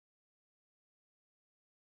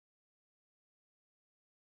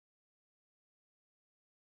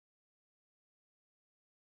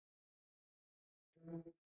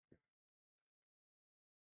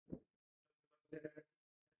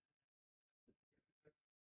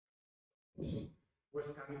also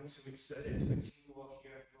worth coming. So it's a team work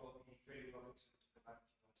here. You'll be very welcome to come back to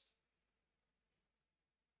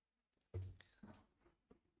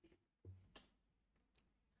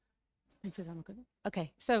us.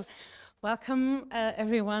 Okay, so welcome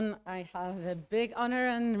everyone. I have a big honor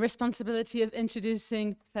and responsibility of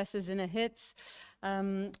introducing Professor Zena Hitz.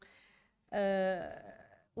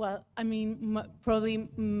 Well, I mean, probably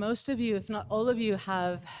most of you, if not all of you,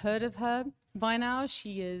 have heard of her by now.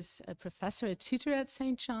 She is a professor, a tutor at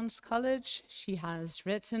St. John's College. She has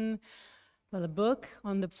written, well, a book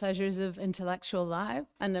on the pleasures of intellectual life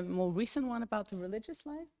and a more recent one about the religious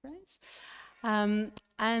life, right?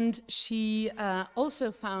 And she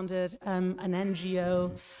also founded an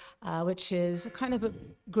NGO, which is kind of a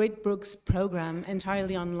great books program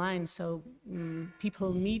entirely online. So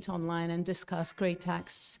people meet online and discuss great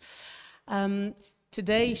texts.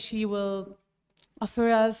 Today she will offer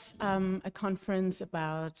us a conference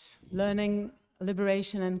about learning,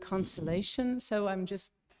 liberation, and consolation. So I'm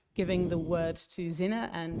just giving the word to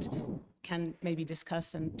Zena and can maybe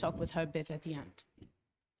discuss and talk with her a bit at the end.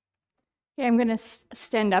 Okay, I'm going to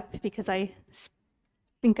stand up because I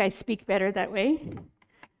think I speak better that way.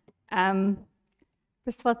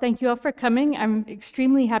 First of all, thank you all for coming. I'm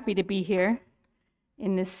extremely happy to be here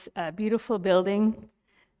in this beautiful building,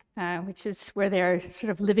 which is where they're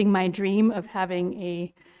sort of living my dream of having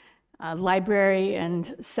a library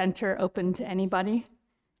and center open to anybody.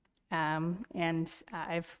 And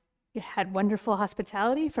I've had wonderful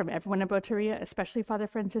hospitality from everyone at Brotéria, especially Father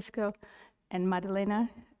Francisco and Madalena.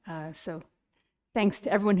 So thanks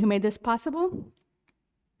to everyone who made this possible.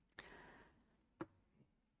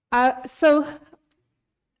 So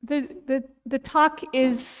the talk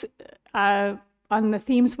is on the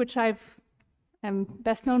themes which am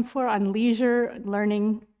best known for, on leisure,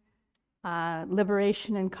 learning,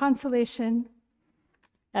 liberation, and consolation.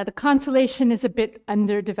 The consolation is a bit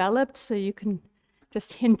underdeveloped, so you can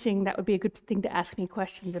just hinting that would be a good thing to ask me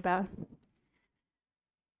questions about.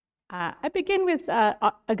 I begin with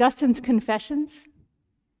Augustine's Confessions.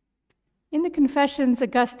 In the Confessions,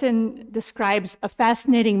 Augustine describes a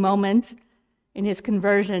fascinating moment in his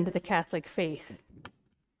conversion to the Catholic faith.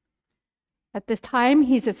 At this time,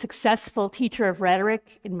 he's a successful teacher of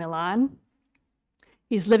rhetoric in Milan.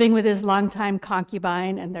 He's living with his longtime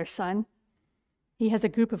concubine and their son. He has a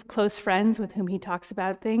group of close friends with whom he talks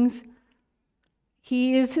about things.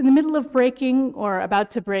 He is in the middle of breaking or about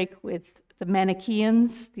to break with the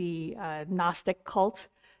Manichaeans, the Gnostic cult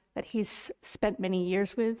that he's spent many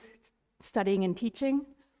years with, studying and teaching.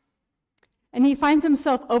 And he finds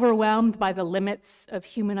himself overwhelmed by the limits of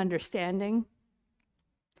human understanding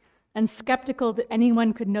and skeptical that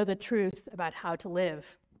anyone could know the truth about how to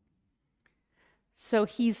live. So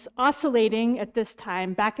he's oscillating at this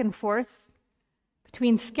time back and forth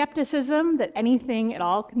between skepticism that anything at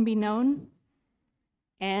all can be known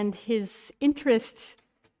and his interest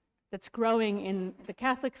that's growing in the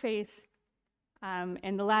Catholic faith,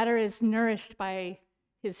 and the latter is nourished by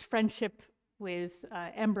his friendship with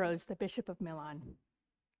Ambrose, the Bishop of Milan.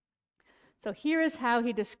 So here is how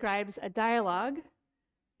he describes a dialogue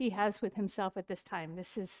he has with himself at this time.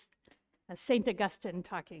 This is Saint Augustine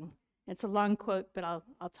talking. It's a long quote, but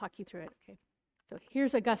I'll talk you through it. Okay. So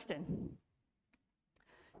here's Augustine.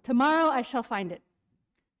 Tomorrow I shall find it.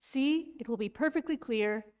 See, it will be perfectly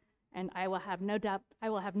clear, and I will have no doubt. I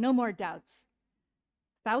will have no more doubts.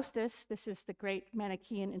 Faustus, this is the great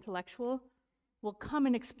Manichaean intellectual, will come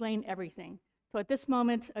and explain everything. So at this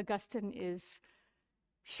moment, Augustine is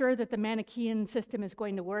sure that the Manichaean system is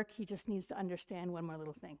going to work. He just needs to understand one more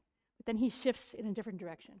little thing. But then he shifts in a different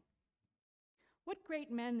direction. What great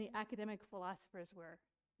men the academic philosophers were,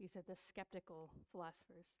 these are the skeptical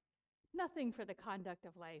philosophers. Nothing for the conduct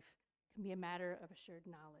of life can be a matter of assured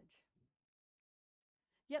knowledge.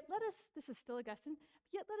 Yet let us, this is still Augustine,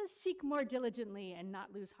 yet let us seek more diligently and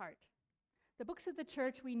not lose heart. The books of the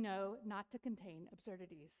church we know not to contain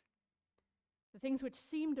absurdities. The things which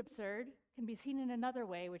seemed absurd can be seen in another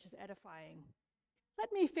way which is edifying.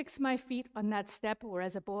 Let me fix my feet on that step where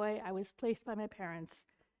as a boy I was placed by my parents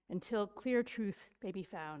until clear truth may be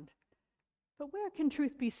found. But where can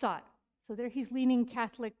truth be sought? So there he's leaning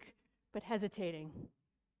Catholic but hesitating.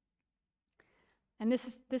 And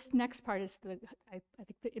this next part is, I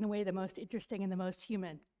think, in a way, the most interesting and the most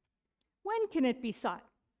human. When can it be sought?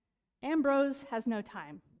 Ambrose has no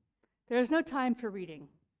time. There is no time for reading.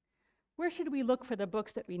 Where should we look for the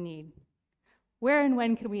books that we need? Where and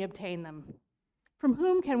when can we obtain them? From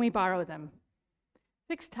whom can we borrow them?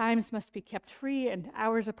 Fixed times must be kept free and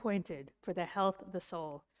hours appointed for the health of the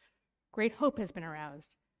soul. Great hope has been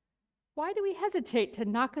aroused. Why do we hesitate to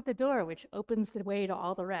knock at the door which opens the way to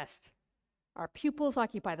all the rest? Our pupils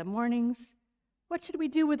occupy the mornings. What should we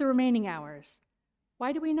do with the remaining hours?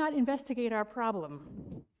 Why do we not investigate our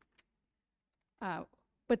problem?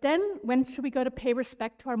 But then, when should we go to pay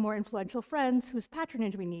respect to our more influential friends whose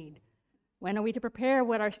patronage we need? When are we to prepare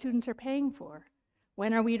what our students are paying for?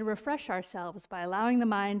 When are we to refresh ourselves by allowing the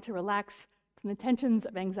mind to relax from the tensions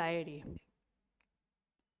of anxiety?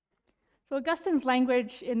 So Augustine's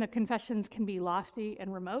language in the Confessions can be lofty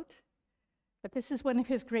and remote, but this is one of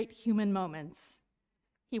his great human moments.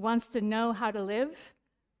 He wants to know how to live.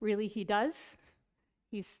 Really, he does.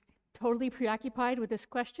 He's totally preoccupied with this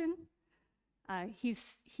question.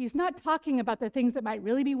 He's not talking about the things that might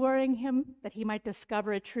really be worrying him, that he might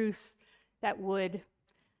discover a truth that would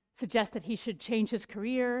suggest that he should change his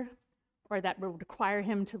career or that would require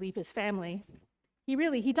him to leave his family.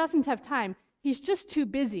 He doesn't have time. He's just too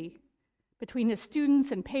busy. Between his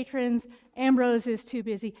students and patrons, Ambrose is too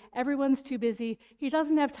busy, everyone's too busy. He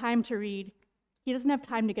doesn't have time to read. He doesn't have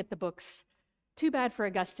time to get the books. Too bad for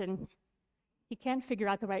Augustine. He can't figure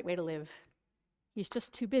out the right way to live. He's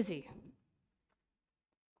just too busy.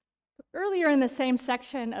 Earlier in the same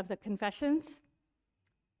section of the Confessions,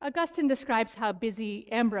 Augustine describes how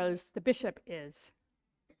busy Ambrose, the bishop, is.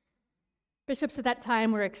 Bishops at that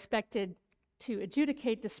time were expected to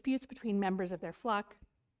adjudicate disputes between members of their flock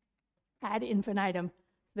ad infinitum.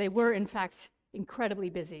 They were, in fact, incredibly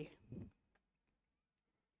busy.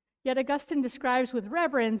 Yet Augustine describes with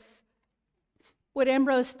reverence what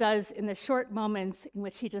Ambrose does in the short moments in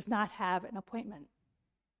which he does not have an appointment.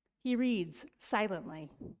 He reads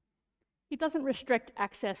silently. He doesn't restrict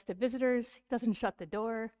access to visitors. He doesn't shut the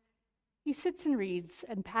door. He sits and reads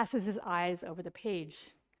and passes his eyes over the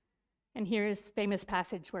page. And here is the famous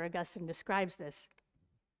passage where Augustine describes this.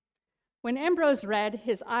 When Ambrose read,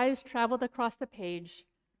 his eyes traveled across the page,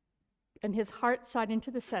 and his heart sought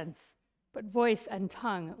into the sense, but voice and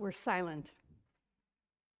tongue were silent.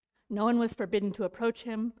 No one was forbidden to approach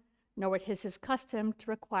him, nor was his custom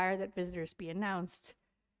to require that visitors be announced.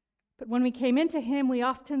 But when we came into him, we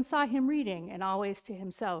often saw him reading, and always to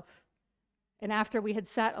himself. And after we had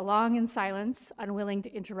sat along in silence, unwilling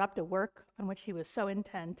to interrupt a work on which he was so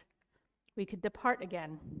intent, we could depart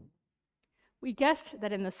again. We guessed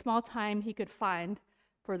that in the small time he could find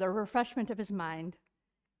for the refreshment of his mind,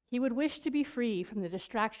 he would wish to be free from the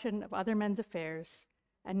distraction of other men's affairs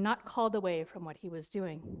and not called away from what he was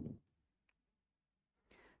doing.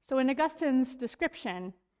 So in Augustine's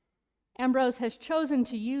description, Ambrose has chosen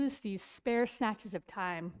to use these spare snatches of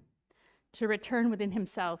time to return within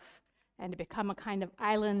himself and to become a kind of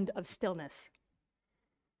island of stillness.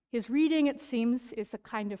 His reading, it seems, is a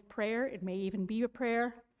kind of prayer. It may even be a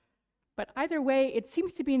prayer. But either way, it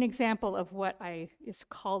seems to be an example of what is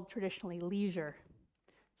called traditionally leisure.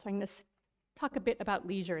 So I'm going to talk a bit about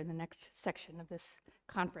leisure in the next section of this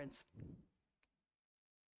conference.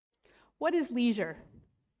 What is leisure?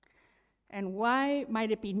 And why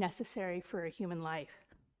might it be necessary for a human life?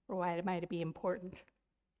 Or why might it be important?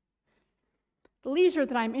 The leisure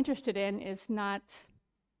that I'm interested in is not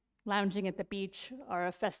lounging at the beach or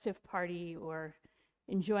a festive party or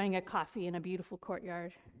enjoying a coffee in a beautiful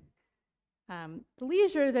courtyard. The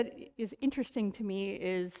leisure that is interesting to me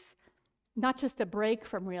is not just a break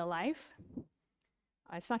from real life.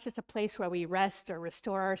 It's not just a place where we rest or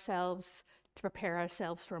restore ourselves to prepare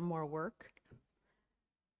ourselves for more work.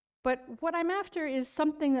 But what I'm after is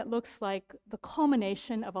something that looks like the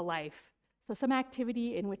culmination of a life. So some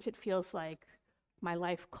activity in which it feels like my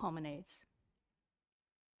life culminates.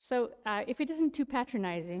 So if it isn't too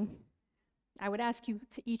patronizing, I would ask you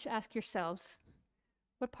to each ask yourselves,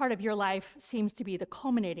 what part of your life seems to be the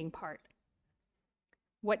culminating part?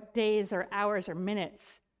 What days or hours or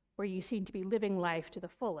minutes where you seem to be living life to the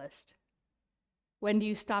fullest? When do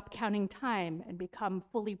you stop counting time and become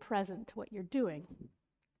fully present to what you're doing?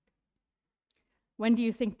 When do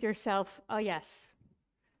you think to yourself, oh yes,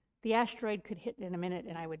 the asteroid could hit in a minute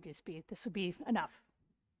and this would be enough?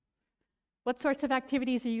 What sorts of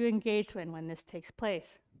activities are you engaged in when this takes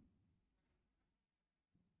place?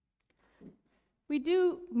 We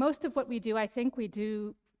do, most of what we do, I think we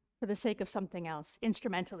do for the sake of something else,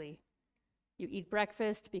 instrumentally. You eat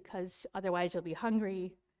breakfast because otherwise you'll be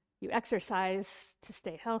hungry. You exercise to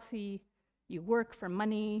stay healthy. You work for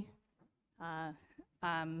money.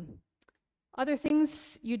 Other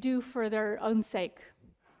things you do for their own sake.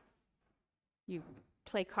 You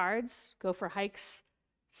play cards, go for hikes,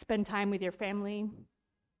 spend time with your family,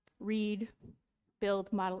 read,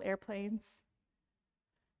 build model airplanes.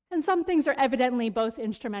 And some things are evidently both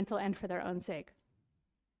instrumental and for their own sake.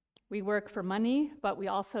 We work for money, but we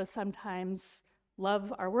also sometimes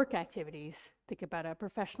love our work activities. Think about a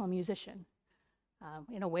professional musician.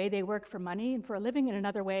 In a way, they work for money and for a living. In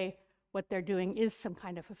another way, what they're doing is some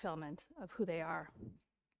kind of fulfillment of who they are.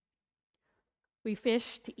 We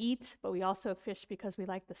fish to eat, but we also fish because we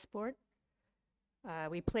like the sport.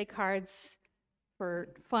 We play cards for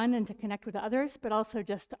fun and to connect with others, but also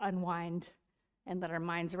just to unwind and let our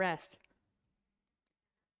minds rest.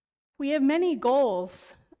 We have many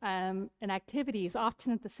goals and activities,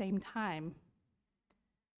 often at the same time,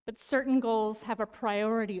 but certain goals have a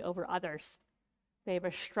priority over others. They have a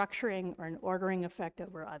structuring or an ordering effect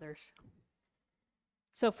over others.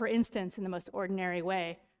 So for instance, in the most ordinary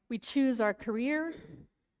way, we choose our career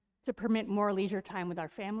to permit more leisure time with our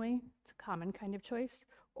family. It's a common kind of choice.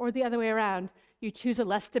 Or the other way around, you choose a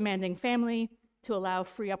less demanding family to allow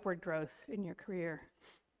free upward growth in your career.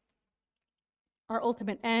 Our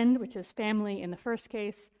ultimate end, which is family in the first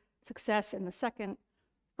case, success in the second,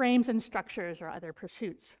 frames and structures our other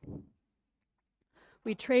pursuits.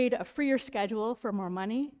 We trade a freer schedule for more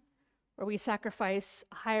money, or we sacrifice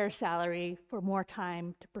a higher salary for more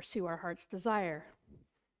time to pursue our heart's desire.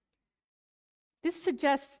 This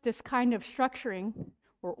suggests this kind of structuring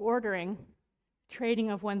or ordering, trading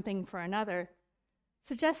of one thing for another,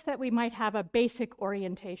 suggests that we might have a basic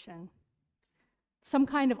orientation, some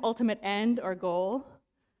kind of ultimate end or goal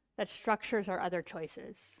that structures our other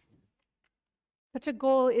choices. Such a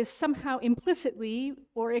goal is somehow implicitly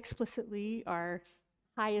or explicitly our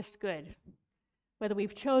highest good, whether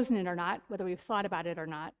we've chosen it or not, whether we've thought about it or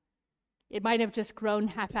not. It might have just grown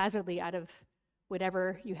haphazardly out of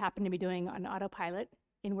whatever you happen to be doing on autopilot,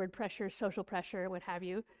 inward pressure, social pressure, what have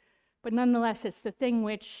you. But nonetheless, it's the thing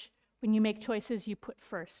which, when you make choices, you put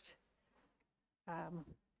first.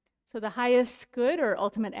 So the highest good or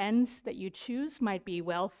ultimate ends that you choose might be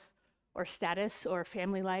wealth or status or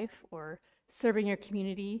family life or serving your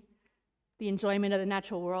community, the enjoyment of the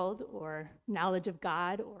natural world or knowledge of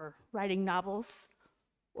God or writing novels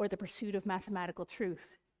or the pursuit of mathematical truth.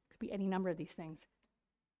 It could be any number of these things.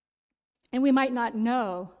 And we might not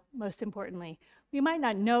know, most importantly, we might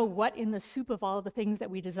not know what in the soup of all of the things that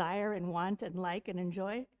we desire and want and like and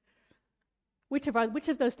enjoy, which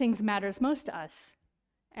of those things matters most to us.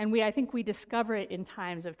 And I think we discover it in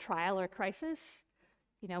times of trial or crisis,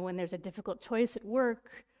 when there's a difficult choice at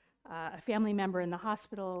work, a family member in the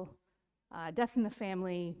hospital, death in the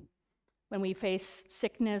family, when we face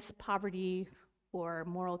sickness, poverty, or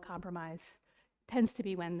moral compromise. It tends to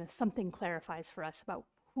be when something clarifies for us about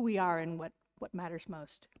who we are and what matters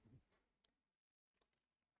most.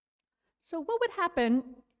 So what would happen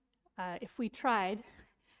if we tried?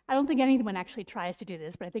 I don't think anyone actually tries to do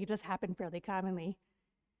this, but I think it does happen fairly commonly.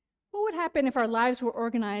 What would happen if our lives were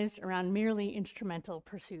organized around merely instrumental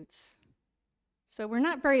pursuits? So we're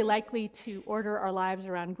not very likely to order our lives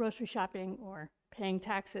around grocery shopping or paying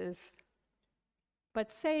taxes, but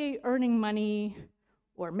say earning money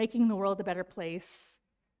or making the world a better place,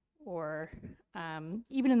 or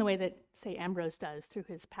even in the way that, say, Ambrose does through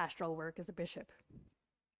his pastoral work as a bishop.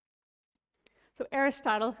 So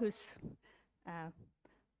Aristotle, who's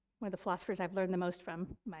one of the philosophers I've learned the most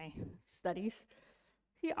from my studies,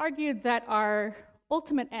 he argued that our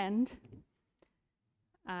ultimate end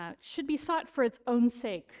should be sought for its own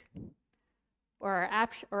sake, or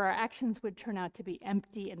our actions would turn out to be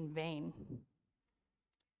empty and vain.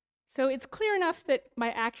 So it's clear enough that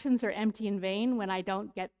my actions are empty and vain when I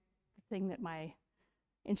don't get the thing that my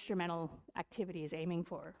instrumental activity is aiming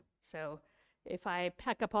for. So if I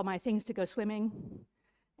pack up all my things to go swimming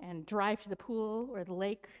and drive to the pool or the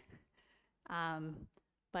lake,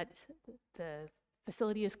 but the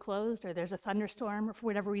facility is closed or there's a thunderstorm or for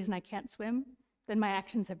whatever reason I can't swim, then my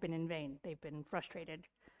actions have been in vain. They've been frustrated.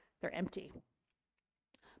 They're empty.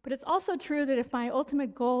 But it's also true that if my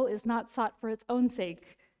ultimate goal is not sought for its own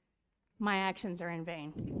sake, my actions are in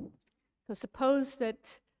vain. So suppose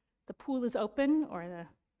that the pool is open or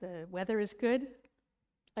the weather is good.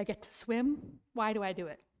 I get to swim. Why do I do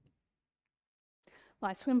it?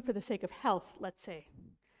 Well, I swim for the sake of health, let's say.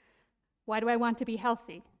 Why do I want to be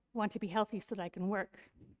healthy? I want to be healthy so that I can work.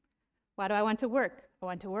 Why do I want to work? I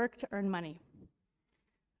want to work to earn money.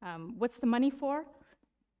 What's the money for?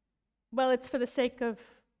 Well, it's for the sake of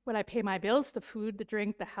when I pay my bills, the food, the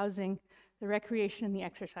drink, the housing, the recreation, and the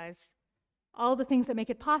exercise. All the things that make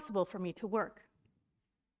it possible for me to work.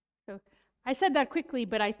 So I said that quickly,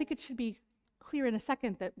 but I think it should be clear in a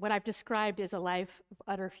second that what I've described is a life of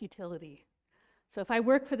utter futility. So if I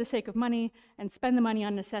work for the sake of money and spend the money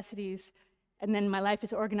on necessities, and then my life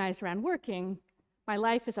is organized around working, my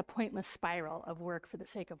life is a pointless spiral of work for the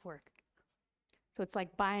sake of work. So it's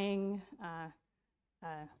like buying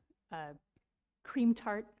a cream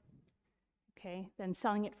tart. You okay? Then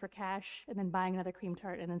selling it for cash, and then buying another cream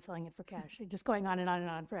tart, and then selling it for cash. Just going on and on and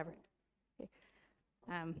on forever. Okay.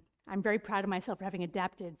 I'm very proud of myself for having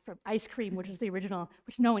adapted from ice cream, which is the original,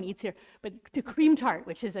 which no one eats here, but to cream tart,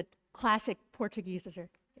 which is a classic Portuguese dessert.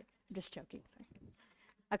 I'm just joking. Sorry.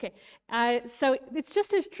 Okay, so it's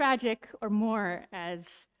just as tragic or more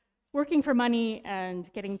as working for money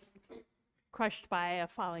and getting crushed by a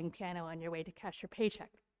falling piano on your way to cash your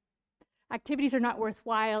paycheck. Activities are not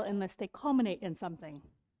worthwhile unless they culminate in something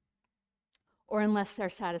or unless they're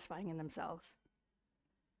satisfying in themselves.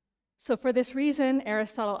 So for this reason,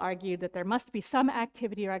 Aristotle argued that there must be some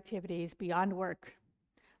activity or activities beyond work,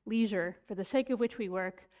 leisure, for the sake of which we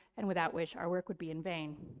work and without which our work would be in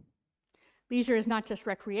vain. Leisure is not just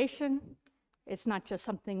recreation. It's not just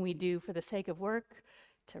something we do for the sake of work,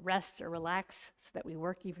 to rest or relax so that we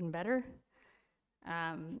work even better.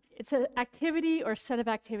 It's an activity or set of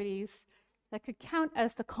activities that could count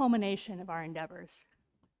as the culmination of our endeavors.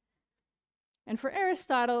 And for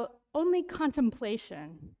Aristotle, only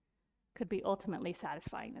contemplation could be ultimately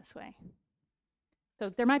satisfying this way. So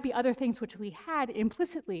there might be other things which we had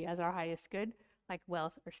implicitly as our highest good, like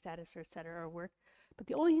wealth or status or et cetera, or work. But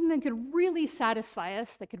the only thing that could really satisfy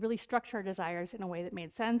us, that could really structure our desires in a way that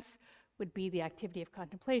made sense, would be the activity of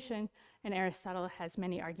contemplation. And Aristotle has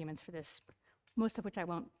many arguments for this, most of which I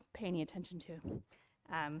won't pay any attention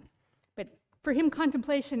to. But for him,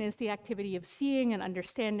 contemplation is the activity of seeing and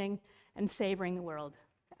understanding and savoring the world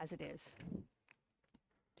as it is.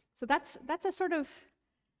 So that's a sort of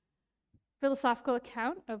philosophical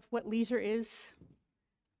account of what leisure is,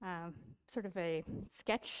 sort of a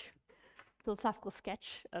sketch, philosophical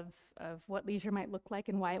sketch of what leisure might look like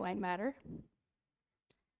and why it might matter.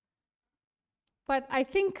 But I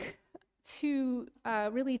think to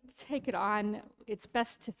really take it on, it's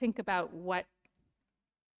best to think about what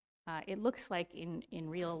it looks like in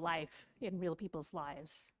real life, in real people's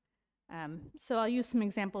lives. So I'll use some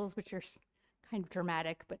examples which are kind of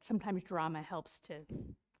dramatic, but sometimes drama helps to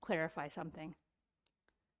clarify something.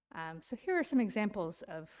 So here are some examples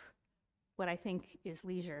of what I think is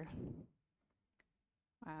leisure.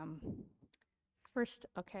 First,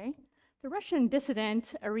 okay, the Russian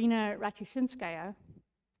dissident Irina Ratushinskaya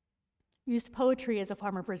used poetry as a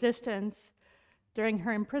form of resistance during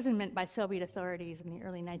her imprisonment by Soviet authorities in the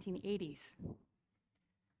early 1980s.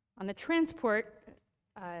 On the transport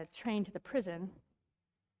train to the prison,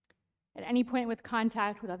 at any point with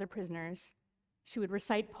contact with other prisoners, she would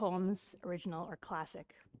recite poems, original or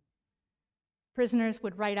classic. Prisoners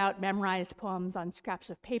would write out memorized poems on scraps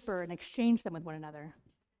of paper and exchange them with one another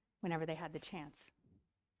whenever they had the chance.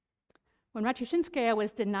 When Ratushinskaya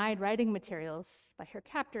was denied writing materials by her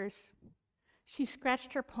captors, she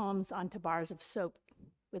scratched her poems onto bars of soap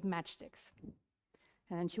with matchsticks,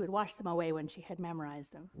 and then she would wash them away when she had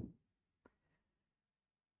memorized them.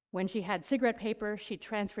 When she had cigarette paper, she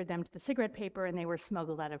transferred them to the cigarette paper, and they were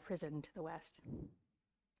smuggled out of prison to the West.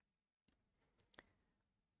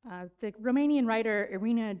 The Romanian writer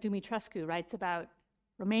Irina Dumitrescu writes about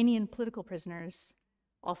Romanian political prisoners,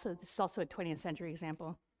 this is also a 20th century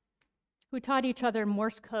example, who taught each other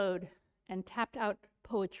Morse code and tapped out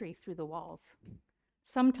poetry through the walls.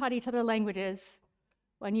 Some taught each other languages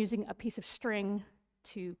when using a piece of string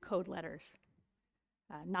to code letters,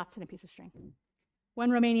 knots in a piece of string. One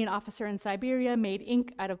Romanian officer in Siberia made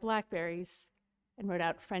ink out of blackberries and wrote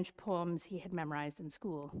out French poems he had memorized in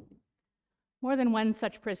school. More than one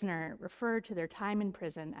such prisoner referred to their time in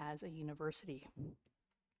prison as a university.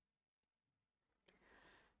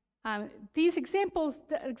 These examples,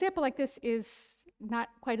 the example like this is not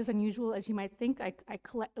quite as unusual as you might think.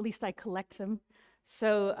 At least I collect them.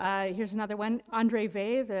 So here's another one. André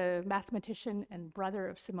Weil, the mathematician and brother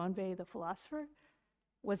of Simone Weil, the philosopher,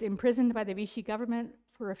 was imprisoned by the Vichy government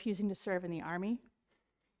for refusing to serve in the army.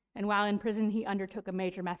 And while in prison, he undertook a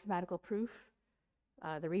major mathematical proof,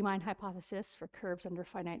 the Riemann hypothesis for curves under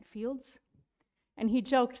finite fields. And he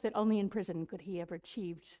joked that only in prison could he have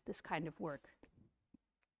achieved this kind of work.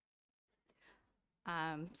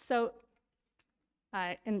 And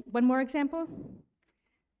one more example.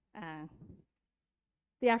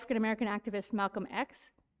 The African-American activist Malcolm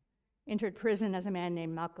X entered prison as a man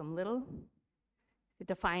named Malcolm Little, a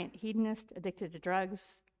defiant hedonist, addicted to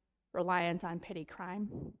drugs, reliant on petty crime.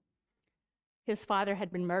 His father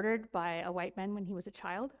had been murdered by a white man when he was a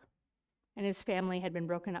child, and his family had been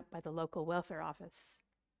broken up by the local welfare office.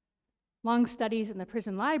 Long studies in the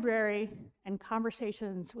prison library and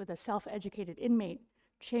conversations with a self-educated inmate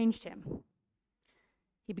changed him.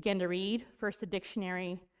 He began to read, first a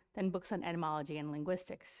dictionary, then books on etymology and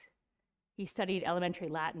linguistics. He studied elementary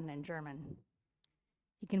Latin and German.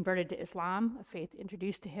 He converted to Islam, a faith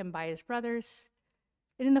introduced to him by his brothers.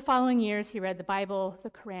 And in the following years, he read the Bible,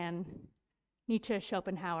 the Quran, Nietzsche,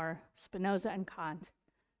 Schopenhauer, Spinoza, and Kant,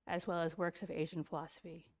 as well as works of Asian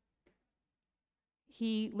philosophy.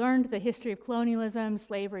 He learned the history of colonialism,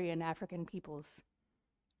 slavery, and African peoples.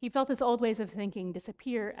 He felt his old ways of thinking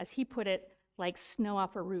disappear, as he put it, like snow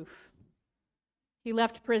off a roof. He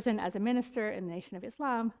left prison as a minister in the Nation of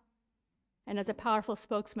Islam and as a powerful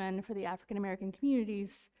spokesman for the African American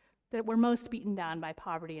communities that were most beaten down by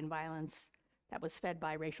poverty and violence that was fed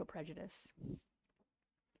by racial prejudice.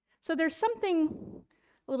 So there's something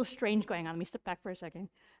a little strange going on. Let me step back for a second.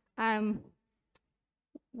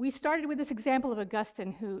 We started with this example of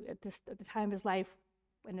Augustine, who at the time of his life,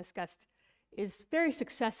 when discussed, is very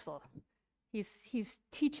successful. He's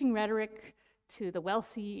teaching rhetoric to the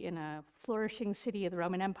wealthy in a flourishing city of the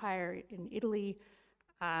Roman Empire in Italy.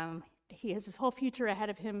 He has his whole future ahead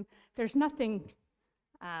of him. There's nothing,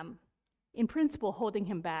 in principle, holding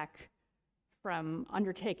him back from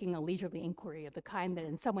undertaking a leisurely inquiry of the kind that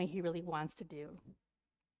in some way he really wants to do.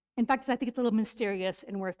 In fact, I think it's a little mysterious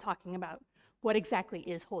and worth talking about what exactly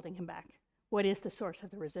is holding him back. What is the source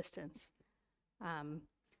of the resistance?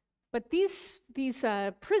 But these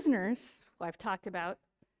prisoners, who I've talked about,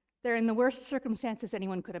 they're in the worst circumstances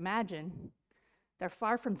anyone could imagine. They're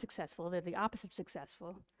far from successful. They're the opposite of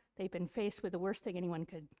successful. They've been faced with the worst thing anyone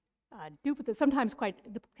could do, but sometimes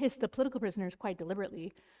the political prisoners quite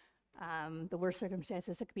deliberately, the worst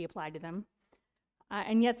circumstances that could be applied to them.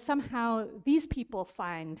 And yet somehow these people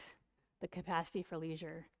find the capacity for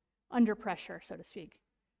leisure under pressure, so to speak,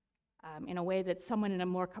 in a way that someone in a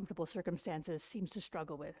more comfortable circumstances seems to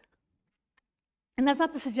struggle with. And that's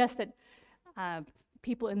not to suggest that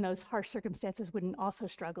people in those harsh circumstances wouldn't also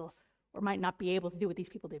struggle or might not be able to do what these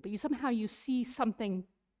people did, but somehow you see something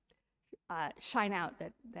shine out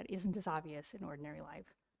that isn't as obvious in ordinary life.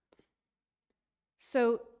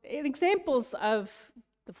 So examples of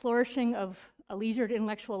the flourishing of a leisured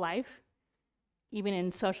intellectual life, even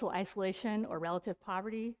in social isolation or relative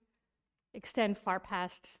poverty, extend far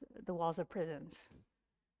past the walls of prisons.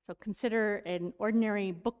 So consider an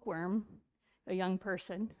ordinary bookworm, a young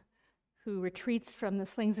person, who retreats from the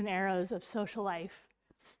slings and arrows of social life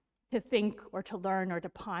to think or to learn or to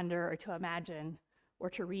ponder or to imagine or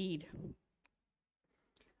to read.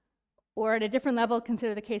 Or at a different level,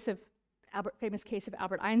 consider the famous case of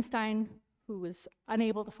Albert Einstein, who was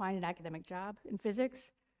unable to find an academic job in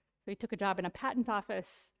physics. So he took a job in a patent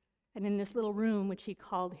office, and in this little room, which he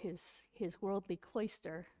called his worldly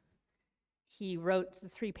cloister, he wrote the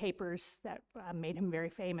 3 papers that made him very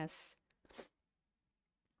famous.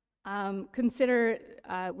 Consider,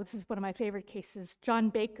 this is one of my favorite cases, John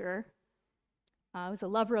Baker was a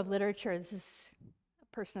lover of literature. This is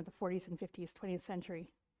a person of the 40s and 50s, 20th century.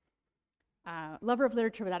 Lover of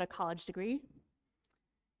literature without a college degree.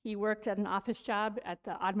 He worked at an office job at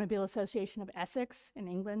the Automobile Association of Essex in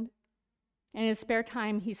England. And in his spare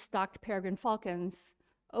time, he stalked peregrine falcons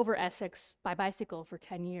over Essex by bicycle for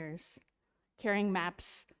 10 years, carrying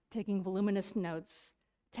maps, taking voluminous notes,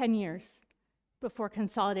 10 years before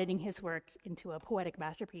consolidating his work into a poetic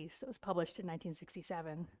masterpiece that was published in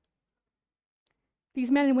 1967. These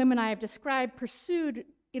men and women I have described pursued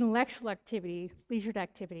intellectual activity, leisured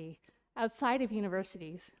activity, outside of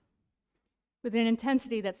universities with an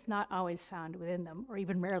intensity that's not always found within them, or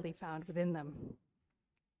even rarely found within them.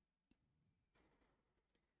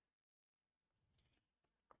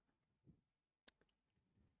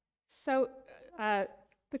 So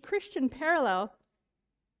the Christian parallel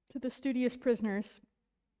to the studious prisoners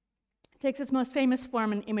takes its most famous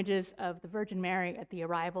form in images of the Virgin Mary at the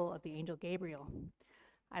arrival of the angel Gabriel.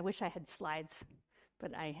 I wish I had slides,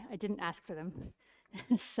 but I didn't ask for them.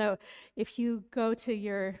 So if you go to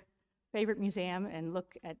your favorite museum and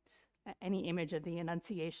look at any image of the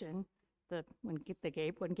Annunciation,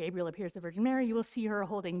 when Gabriel appears to the Virgin Mary, you will see her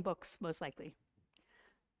holding books, most likely.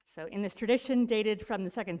 So in this tradition dated from the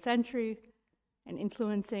 2nd century and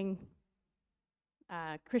influencing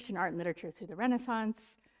Christian art and literature through the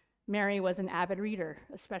Renaissance, Mary was an avid reader,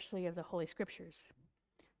 especially of the Holy Scriptures.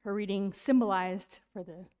 Her reading symbolized, for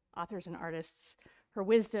the authors and artists, her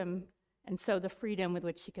wisdom and so the freedom with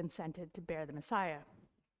which she consented to bear the Messiah.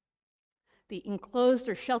 The enclosed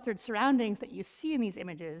or sheltered surroundings that you see in these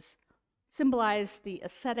images symbolize the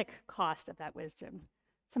ascetic cost of that wisdom.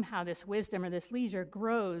 Somehow this wisdom or this leisure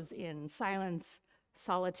grows in silence,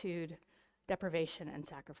 solitude, deprivation, and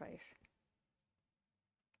sacrifice.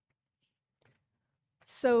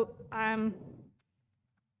 So I'll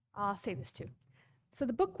say this too. So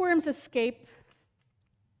the bookworms escape,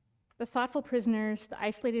 the thoughtful prisoners, the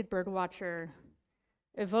isolated birdwatcher,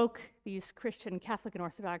 evoke these Christian, Catholic, and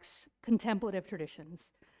Orthodox contemplative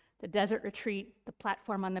traditions. The desert retreat, the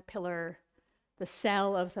platform on the pillar, the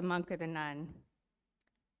cell of the monk or the nun.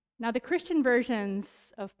 Now, the Christian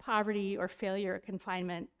versions of poverty or failure or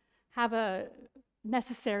confinement have a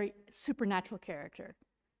necessary supernatural character.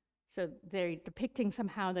 So they're depicting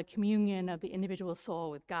somehow the communion of the individual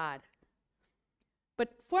soul with God.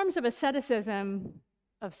 But forms of asceticism,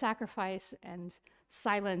 of sacrifice and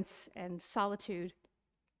silence and solitude,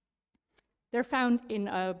 they're found in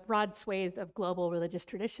a broad swathe of global religious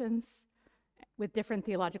traditions with different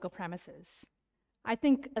theological premises. I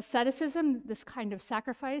think asceticism, this kind of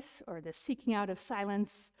sacrifice or the seeking out of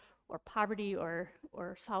silence or poverty or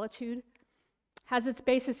solitude, has its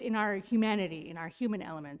basis in our humanity, in our human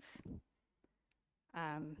elements.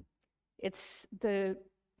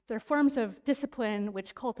 They're forms of discipline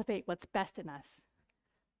which cultivate what's best in us.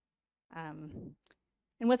 And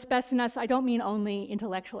what's best in us, I don't mean only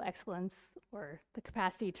intellectual excellence or the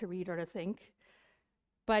capacity to read or to think,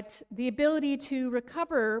 but the ability to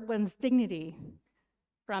recover one's dignity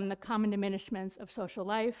from the common diminishments of social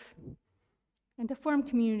life and to form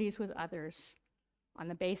communities with others on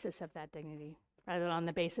the basis of that dignity, rather than on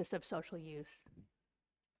the basis of social use.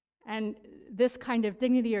 And this kind of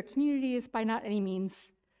dignity or community is by not any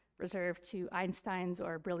means reserved to Einstein's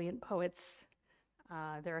or brilliant poets.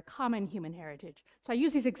 They're a common human heritage. So I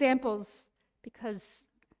use these examples because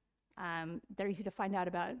they're easy to find out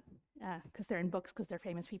about, because they're in books, because they're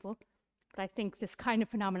famous people. But I think this kind of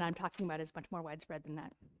phenomenon I'm talking about is much more widespread than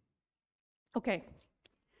that. Okay.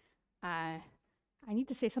 I need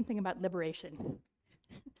to say something about liberation.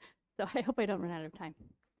 So I hope I don't run out of time.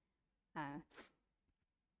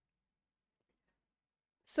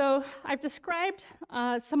 So I've described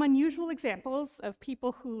some unusual examples of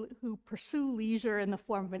people who pursue leisure in the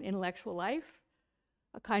form of an intellectual life,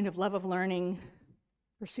 a kind of love of learning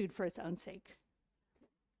pursued for its own sake.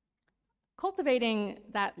 Cultivating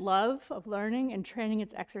that love of learning and training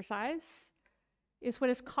its exercise is what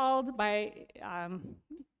is called by,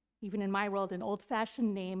 even in my world, an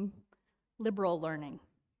old-fashioned name, liberal learning.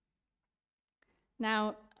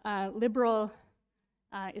 Now, liberal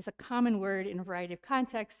is a common word in a variety of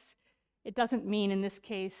contexts. It doesn't mean, in this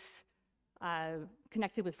case,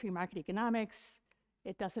 connected with free market economics.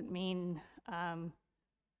 It doesn't mean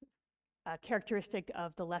a characteristic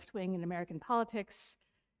of the left wing in American politics.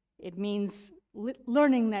 It means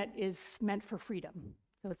learning that is meant for freedom.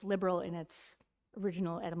 So it's liberal in its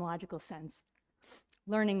original etymological sense.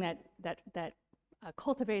 Learning that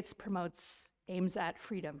cultivates, promotes, aims at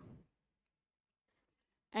freedom.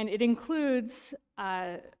 And it includes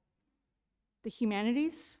the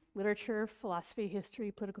humanities, literature, philosophy,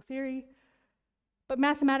 history, political theory, but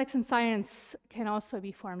mathematics and science can also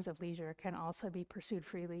be forms of leisure, can also be pursued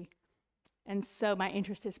freely. And so my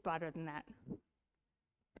interest is broader than that.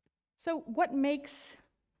 So what makes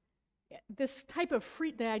this type of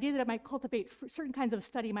the idea that it might cultivate, certain kinds of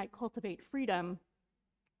study might cultivate freedom,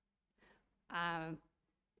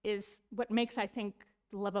 is what makes, I think,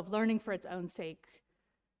 the love of learning for its own sake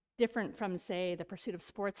different from, say, the pursuit of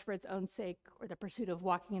sports for its own sake, or the pursuit of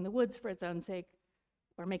walking in the woods for its own sake,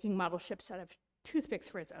 or making model ships out of toothpicks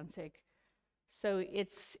for its own sake. So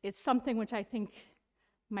it's something which I think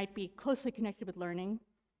might be closely connected with learning,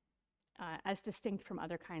 as distinct from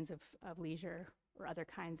other kinds of leisure or other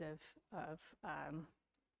kinds of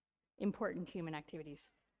important human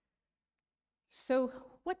activities. So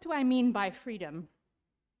what do I mean by freedom?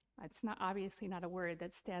 It's obviously not a word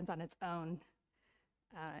that stands on its own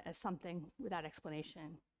as something without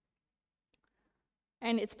explanation.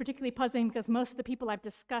 And it's particularly puzzling because most of the people I've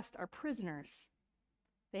discussed are prisoners.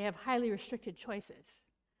 They have highly restricted choices.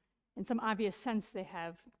 In some obvious sense,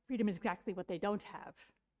 freedom is exactly what they don't have.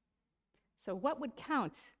 So what would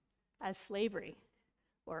count as slavery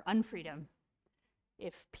or unfreedom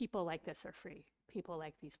if people like this are free, people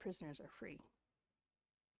like these prisoners are free?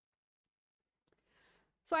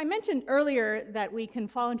 So I mentioned earlier that we can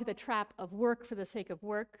fall into the trap of work for the sake of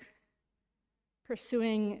work,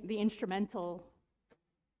 pursuing the instrumental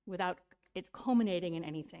without it culminating in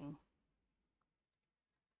anything.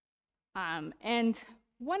 And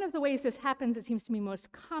one of the ways this happens, it seems to me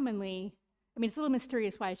most commonly, it's a little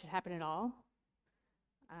mysterious why it should happen at all.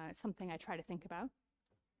 It's something I try to think about.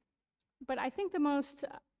 But I think the most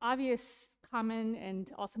obvious, common, and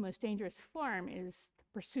also most dangerous form is the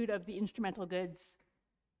pursuit of the instrumental goods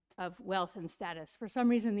of wealth and status. For some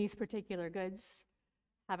reason, these particular goods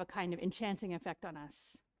have a kind of enchanting effect on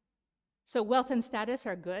us. So wealth and status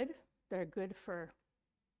are good. They're good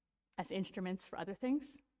as instruments for other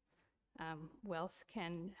things. Wealth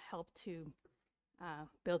can help to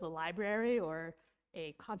build a library or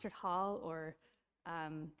a concert hall or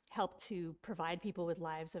help to provide people with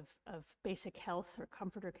lives of basic health or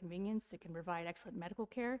comfort or convenience. It can provide excellent medical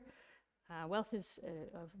care. Wealth is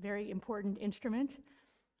a very important instrument.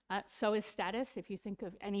 So is status. If you think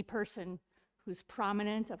of any person who's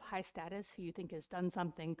prominent, of high status, who you think has done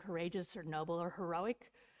something courageous or noble or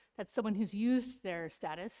heroic, that's someone who's used their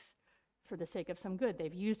status for the sake of some good.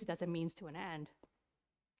 They've used it as a means to an end.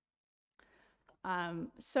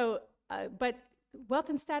 But wealth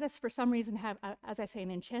and status, for some reason, have, as I say,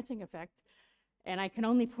 an enchanting effect. And I can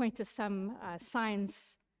only point to some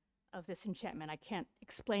signs of this enchantment. I can't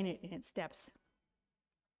explain it in its depth.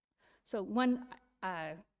 So one,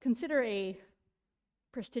 consider a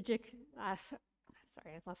prestigious,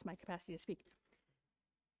 sorry, I've lost my capacity to speak.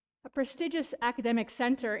 A prestigious academic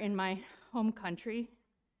center in my home country,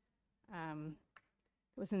 it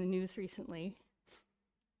was in the news recently,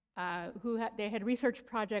 they had research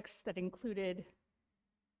projects that included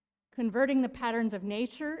converting the patterns of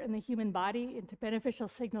nature and the human body into beneficial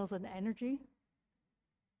signals and energy,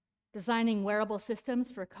 designing wearable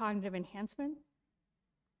systems for cognitive enhancement,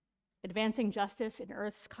 advancing justice in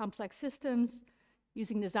Earth's complex systems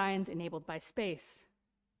using designs enabled by space.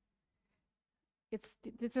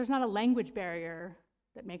 There's not a language barrier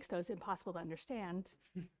that makes those impossible to understand.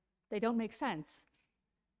 They don't make sense.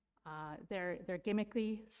 They're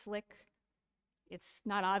gimmickly, slick. It's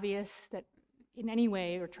not obvious that in any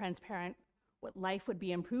way or transparent what life would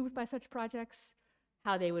be improved by such projects,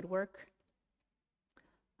 how they would work.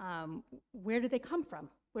 Where do they come from?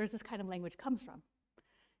 Where does this kind of language comes from?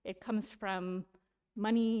 It comes from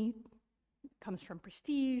money, comes from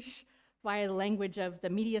prestige, via the language of the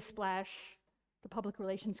media splash, the public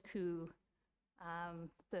relations coup,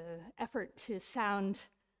 the effort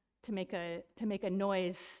to make a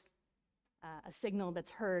noise, a signal that's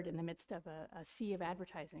heard in the midst of a sea of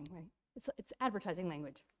advertising. Right? It's advertising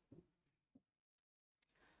language.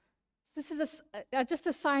 So this is just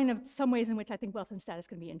a sign of some ways in which I think wealth and status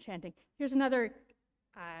can be enchanting. Here's another.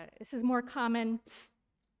 This is more common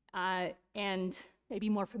and maybe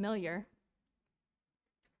more familiar.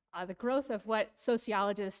 The growth of what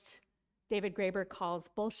sociologist David Graeber calls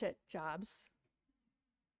bullshit jobs.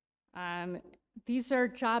 These are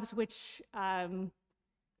jobs which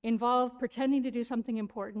involve pretending to do something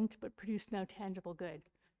important but produce no tangible good.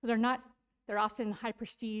 So they're often high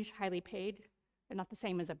prestige, highly paid. They're not the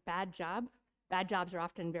same as a bad job. Bad jobs are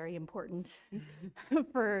often very important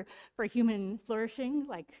for human flourishing,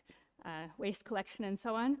 like waste collection and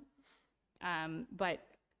so on.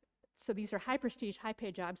 So these are high prestige, high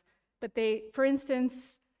paid jobs, but for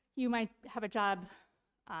instance, you might have a job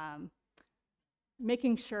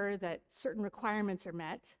making sure that certain requirements are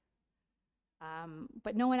met,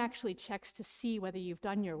 but no one actually checks to see whether you've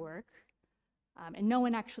done your work, and no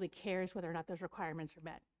one actually cares whether or not those requirements are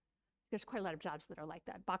met. There's quite a lot of jobs that are like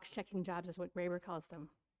that. Box checking jobs is what Graeber calls them.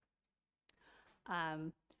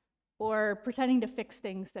 Or pretending to fix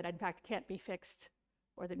things that in fact can't be fixed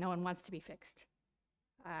or that no one wants to be fixed.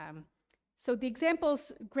 So the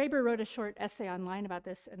examples, Graeber wrote a short essay online about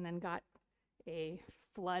this and then got a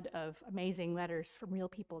flood of amazing letters from real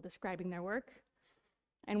people describing their work.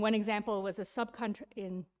 And one example was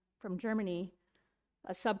from Germany,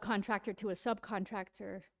 a subcontractor to a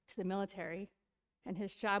subcontractor to the military. And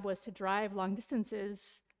his job was to drive long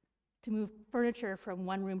distances to move furniture from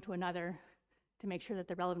one room to another to make sure that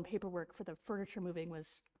the relevant paperwork for the furniture moving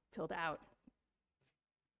was filled out.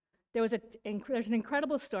 There's an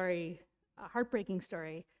incredible story, a heartbreaking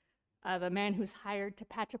story, of a man who's hired to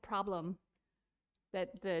patch a problem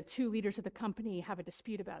that the two leaders of the company have a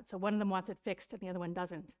dispute about. So one of them wants it fixed and the other one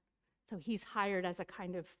doesn't. So he's hired as a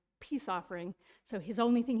kind of peace offering. So his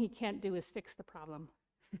only thing he can't do is fix the problem,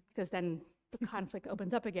 because then the conflict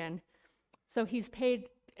opens up again. So he's paid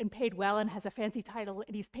well and has a fancy title,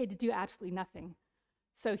 and he's paid to do absolutely nothing.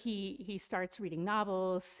 So he starts reading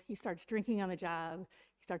novels, he starts drinking on the job,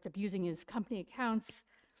 he starts abusing his company accounts,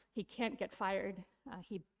 he can't get fired,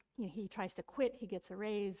 he tries to quit, he gets a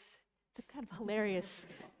raise. It's a kind of hilarious,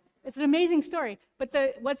 it's an amazing story. But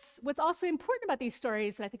what's also important about these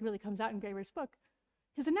stories that I think really comes out in Graeber's book,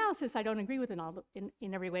 his analysis I don't agree with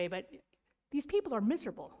in every way, but these people are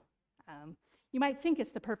miserable. You might think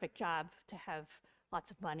it's the perfect job to have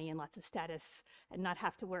lots of money and lots of status and not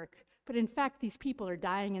have to work. But in fact, these people are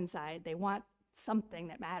dying inside. They want something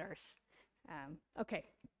that matters. Okay.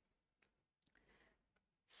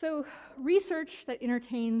 So research that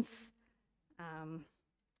entertains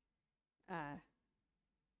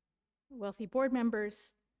wealthy board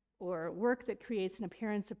members or work that creates an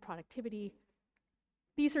appearance of productivity,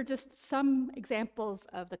 these are just some examples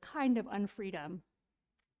of the kind of unfreedom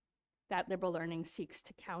that liberal learning seeks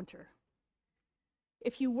to counter.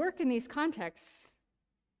 If you work in these contexts,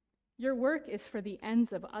 your work is for the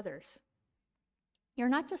ends of others. You're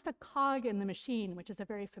not just a cog in the machine, which is a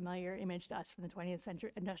very familiar image to us from the 20th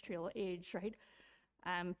century industrial age, right?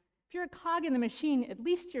 If you're a cog in the machine, at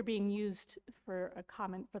least you're being used for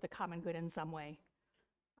the common good in some way.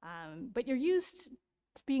 But you're used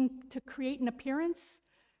to create an appearance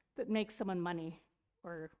that makes someone money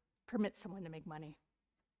or permits someone to make money.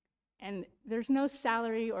 And there's no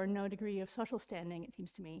salary or no degree of social standing, it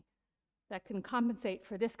seems to me, that can compensate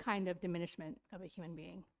for this kind of diminishment of a human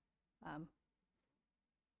being.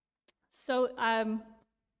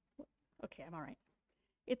 Okay, I'm all right.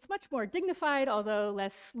 It's much more dignified, although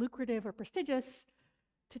less lucrative or prestigious,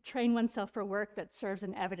 to train oneself for work that serves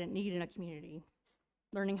an evident need in a community.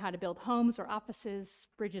 Learning how to build homes or offices,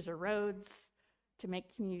 bridges or roads, to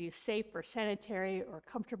make communities safe or sanitary or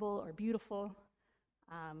comfortable or beautiful.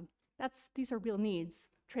 These are real needs.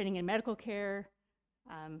 Training in medical care.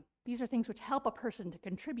 These are things which help a person to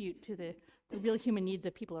contribute to the real human needs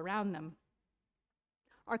of people around them.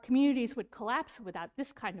 Our communities would collapse without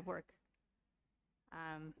this kind of work,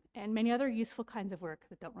 and many other useful kinds of work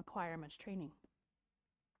that don't require much training.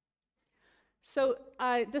 So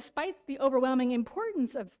despite the overwhelming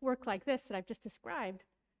importance of work like this that I've just described,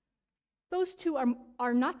 those two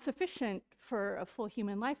are not sufficient for a full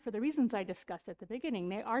human life for the reasons I discussed at the beginning.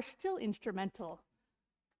 They are still instrumental.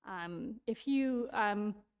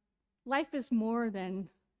 Life is more than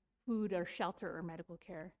food or shelter or medical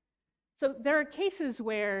care. So there are cases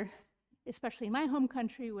where, especially in my home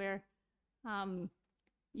country, where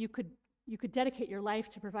you could dedicate your life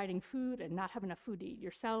to providing food and not have enough food to eat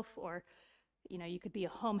yourself, or you could be a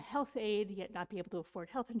home health aide yet not be able to afford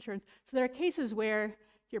health insurance. So there are cases where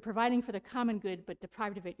you're providing for the common good but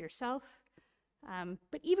deprived of it yourself.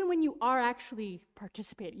 But even when you are actually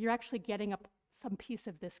participating, you're actually getting up some piece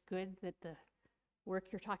of this good that the work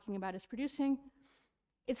you're talking about is producing,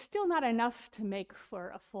 it's still not enough to make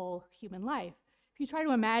for a full human life. If you try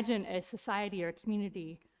to imagine a society or a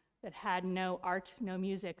community that had no art, no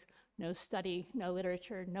music, no study, no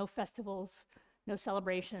literature, no festivals, no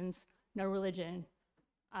celebrations, no religion,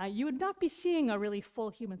 you would not be seeing a really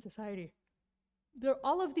full human society.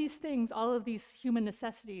 All of these things, all of these human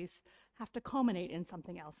necessities have to culminate in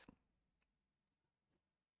something else.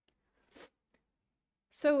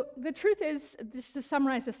 So the truth is, just to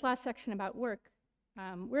summarize this last section about work,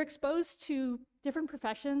 we're exposed to different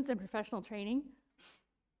professions and professional training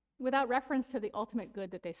without reference to the ultimate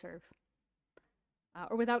good that they serve,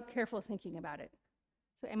 or without careful thinking about it.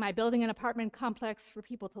 So am I building an apartment complex for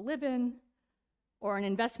people to live in, or an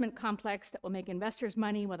investment complex that will make investors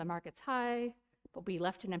money while the market's high, but be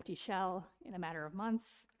left an empty shell in a matter of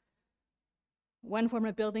months? One form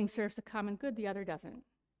of building serves the common good, the other doesn't.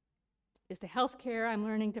 Is the healthcare I'm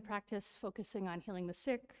learning to practice focusing on healing the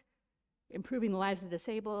sick, improving the lives of the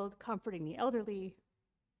disabled, comforting the elderly?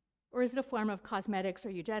 Or is it a form of cosmetics or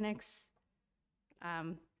eugenics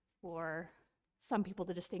for some people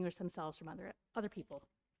to distinguish themselves from other people?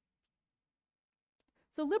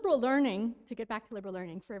 So liberal learning, to get back to liberal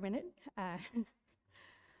learning for a minute,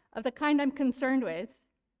 of the kind I'm concerned with,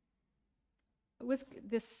 was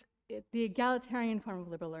the egalitarian form of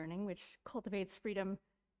liberal learning, which cultivates freedom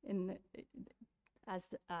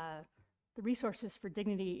as the resources for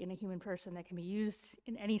dignity in a human person that can be used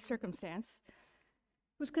in any circumstance,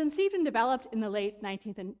 was conceived and developed in the late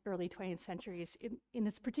 19th and early 20th centuries in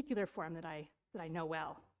this particular form that I know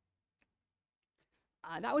well.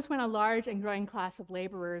 That was when a large and growing class of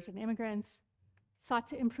laborers and immigrants sought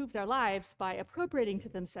to improve their lives by appropriating to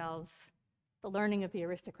themselves the learning of the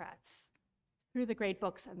aristocrats through the great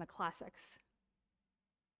books and the classics.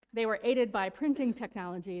 They were aided by printing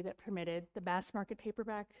technology that permitted the mass market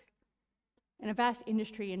paperback and a vast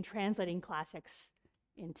industry in translating classics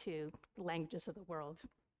into the languages of the world.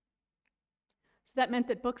 So that meant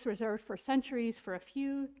that books reserved for centuries for a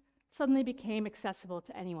few suddenly became accessible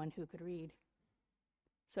to anyone who could read.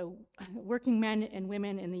 So working men and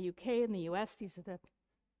women in the UK and the US, these are the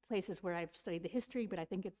places where I've studied the history, but I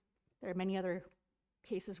think there are many other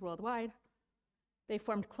cases worldwide. They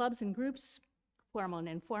formed clubs and groups, formal and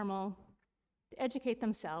informal, to educate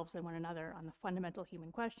themselves and one another on the fundamental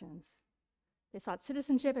human questions. They sought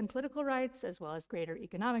citizenship and political rights, as well as greater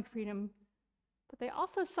economic freedom, but they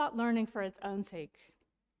also sought learning for its own sake,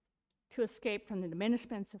 to escape from the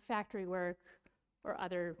diminishments of factory work or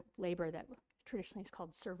other labor that traditionally is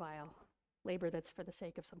called servile, labor that's for the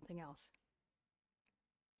sake of something else.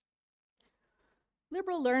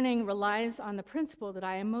 Liberal learning relies on the principle that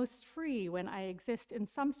I am most free when I exist in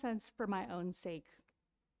some sense for my own sake.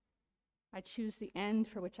 I choose the end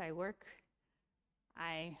for which I work.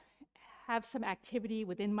 I have some activity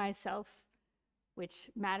within myself which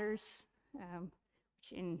matters,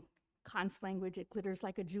 which in Kant's language, it glitters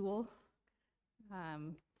like a jewel.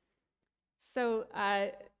 So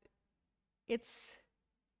it's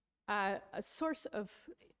a source of,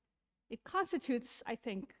 it constitutes, I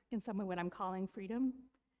think, in some way what I'm calling freedom.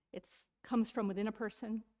 It comes from within a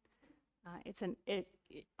person. It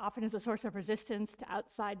often is a source of resistance to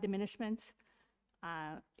outside diminishment.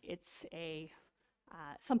 It's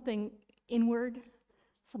something inward,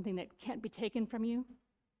 something that can't be taken from you.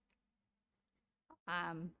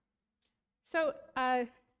 So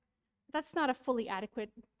that's not a fully adequate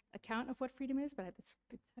account of what freedom is, but that's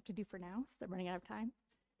what I have to do for now, so I'm running out of time.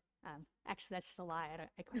 Actually, that's just a lie.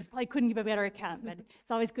 I probably couldn't give a better account, but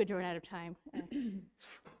it's always good to run out of time.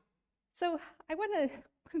 So I want to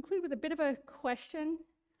conclude with a bit of a question.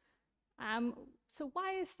 So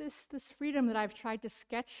why is this freedom that I've tried to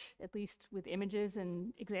sketch, at least with images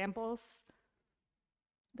and examples,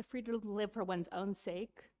 the freedom to live for one's own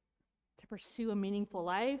sake, to pursue a meaningful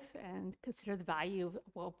life and consider the value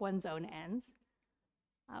of one's own ends,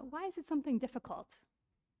 why is it something difficult?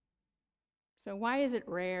 So why is it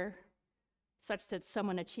rare, such that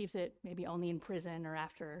someone achieves it maybe only in prison or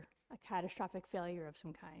after a catastrophic failure of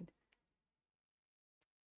some kind?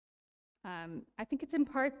 I think it's in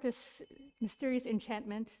part this mysterious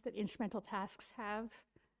enchantment that instrumental tasks have,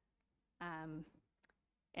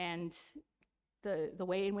 and the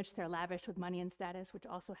way in which they're lavished with money and status, which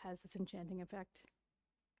also has this enchanting effect.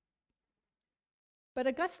 But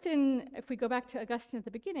Augustine, if we go back to Augustine at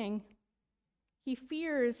the beginning, he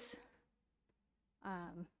fears,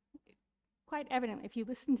 quite evidently, if you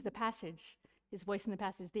listen to the passage, his voice in the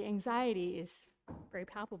passage, the anxiety is very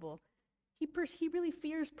palpable. He really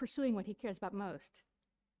fears pursuing what he cares about most.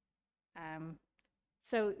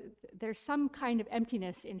 So there's some kind of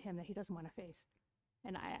emptiness in him that he doesn't want to face.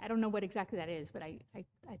 And I don't know what exactly that is, but I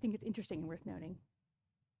think it's interesting and worth noting.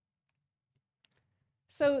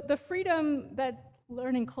 So the freedom that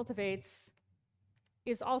learning cultivates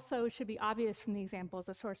is also, should be obvious from the example, as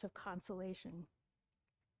a source of consolation.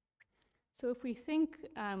 So if we think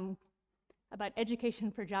about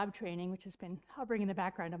education for job training, which has been hovering in the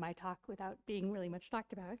background of my talk without being really much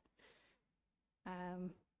talked about,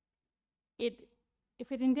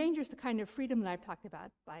 if it endangers the kind of freedom that I've talked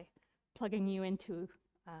about by plugging you into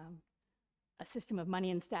a system of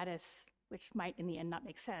money and status, which might in the end not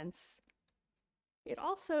make sense, it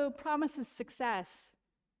also promises success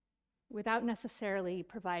without necessarily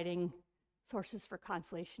providing sources for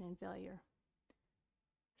consolation in failure.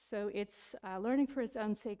 So it's learning for its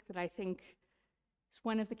own sake that I think is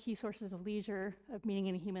one of the key sources of leisure, of meaning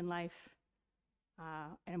in a human life,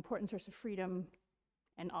 an important source of freedom,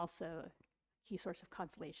 and also a key source of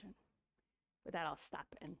consolation. With that, I'll stop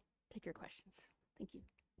and take your questions. Thank you.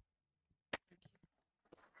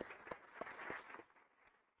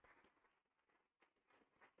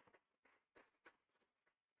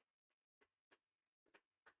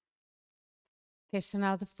 Okay, so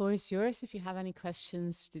now the floor is yours. If you have any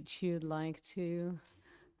questions that you'd like to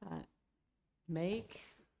make,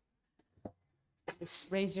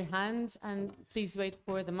 just raise your hand and please wait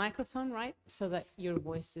for the microphone, right? So that your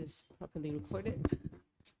voice is properly recorded.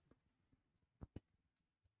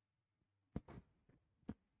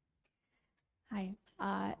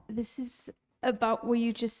 Hi, this is about what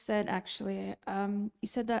you just said, actually. You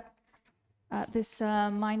said that this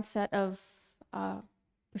mindset of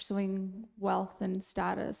pursuing wealth and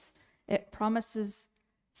status, it promises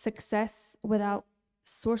success without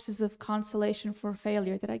sources of consolation for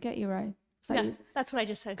failure. Did I get you right? Yeah, that's what I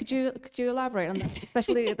just said. Could you elaborate on that,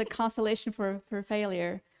 especially the consolation for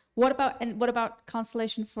failure? What about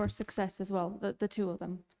consolation for success as well? The two of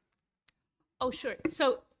them. Oh, sure.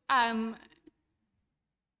 So,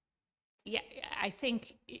 yeah, I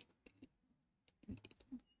think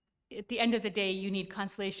at the end of the day, you need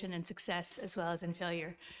consolation and success as well as in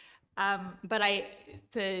failure. But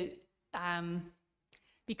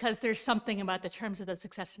because there's something about the terms of the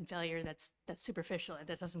success and failure that's superficial and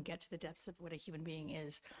that doesn't get to the depths of what a human being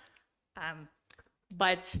is.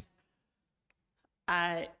 But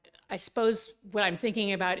I suppose what I'm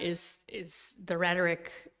thinking about is the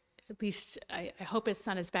rhetoric. At least I hope it's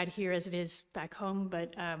not as bad here as it is back home.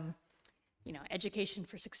 But you know, education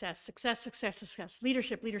for success, success,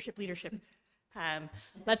 leadership.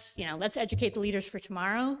 Let's educate the leaders for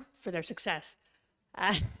tomorrow for their success.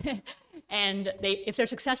 And if they're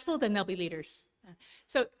successful, then they'll be leaders.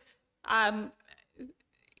 So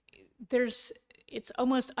it's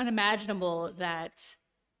almost unimaginable that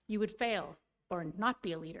you would fail or not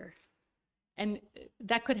be a leader. And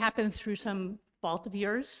that could happen through some fault of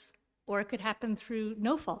yours, or it could happen through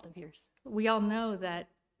no fault of yours. We all know that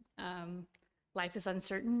life is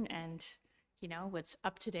uncertain, and what's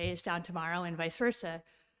up today is down tomorrow, and vice versa.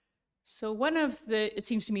 So one of the, it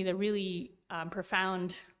seems to me, the really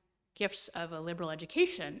profound gifts of a liberal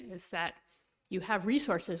education is that you have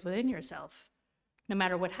resources within yourself. No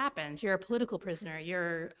matter what happens, you're a political prisoner,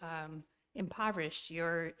 you're impoverished,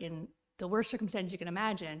 you're in the worst circumstances you can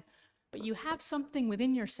imagine, but you have something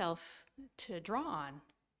within yourself to draw on.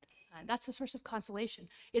 That's a source of consolation.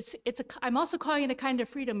 I'm also calling it a kind of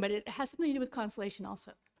freedom, but it has something to do with consolation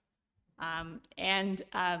also. It's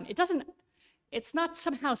not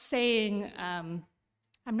somehow saying,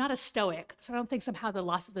 I'm not a Stoic, so I don't think somehow the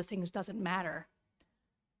loss of those things doesn't matter.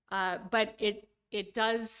 But it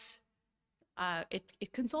does,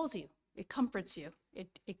 it consoles you, it comforts you,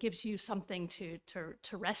 it gives you something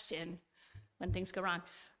to rest in when things go wrong.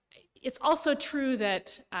 It's also true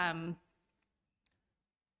that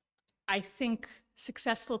I think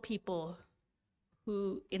successful people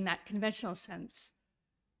who, in that conventional sense,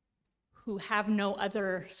 who have no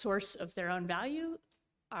other source of their own value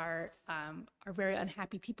are very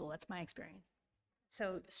unhappy people. That's my experience.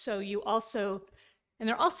 So you also, and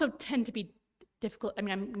they also tend to be difficult. I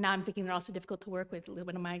mean, I'm thinking they're also difficult to work with, a little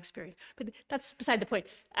bit of my experience, but that's beside the point.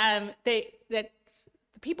 That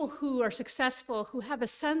the people who are successful, who have a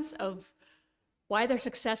sense of why their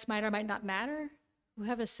success might or might not matter, who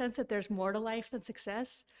have a sense that there's more to life than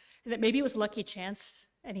success, and that maybe it was lucky chance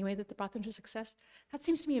anyway that brought them to success, that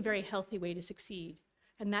seems to me a very healthy way to succeed.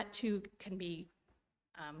 And that too can be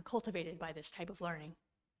cultivated by this type of learning,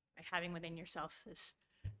 by having within yourself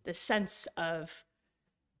this sense of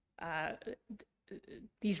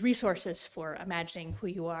these resources for imagining who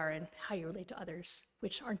you are and how you relate to others,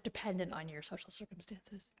 which aren't dependent on your social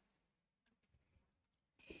circumstances.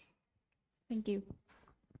 Thank you.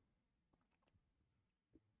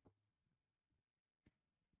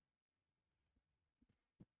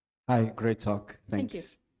 Hi, great talk. Thank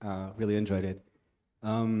Thanks. Really enjoyed it.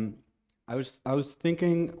 I was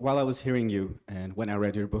thinking while I was hearing you, and when I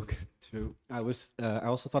read your book too, I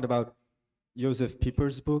also thought about Joseph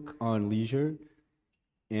Pieper's book on leisure,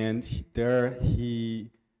 and there he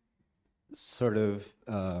sort of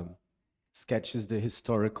sketches the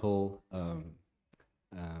historical,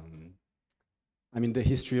 the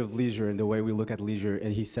history of leisure and the way we look at leisure,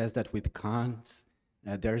 and he says that with Kant,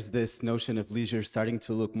 there's this notion of leisure starting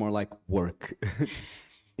to look more like work.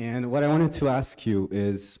 And what I wanted to ask you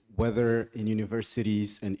is whether in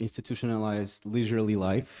universities and institutionalized leisurely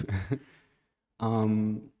life,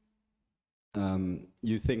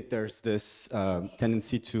 you think there's this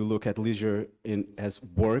tendency to look at leisure as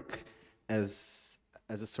work, as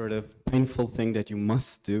a sort of painful thing that you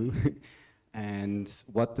must do, and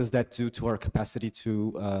what does that do to our capacity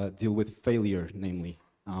to deal with failure, namely?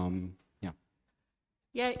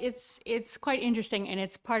 Yeah, it's quite interesting, and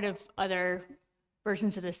it's part of other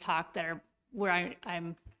versions of this talk that are where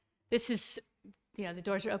this is, the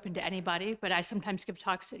doors are open to anybody, but I sometimes give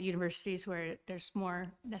talks at universities where there's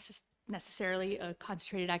more necessarily a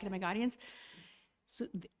concentrated academic audience. So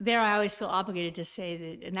there I always feel obligated to say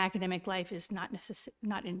that an academic life is not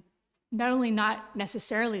only not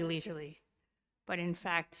necessarily leisurely, but in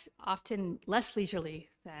fact often less leisurely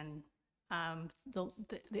than the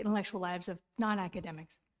intellectual lives of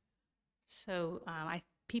non-academics. So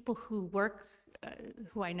people who work,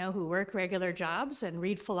 who I know who work regular jobs and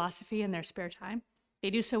read philosophy in their spare time, they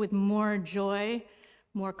do so with more joy,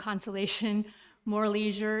 more consolation, more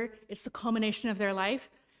leisure. It's the culmination of their life.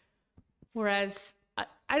 Whereas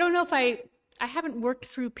I don't know if I haven't worked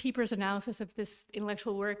through Pieper's analysis of this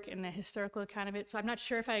intellectual work and the historical account of it, so I'm not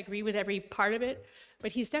sure if I agree with every part of it,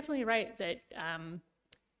 but he's definitely right that,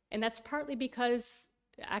 and that's partly because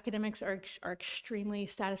academics are extremely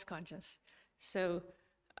status conscious. So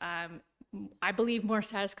I believe more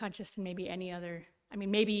status conscious than maybe any other. I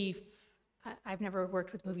mean, maybe I've never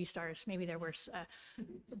worked with movie stars. Maybe they're worse,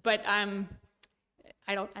 but I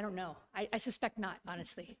don't know. I suspect not,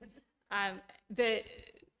 honestly.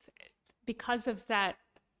 Because of that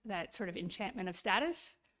sort of enchantment of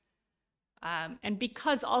status, and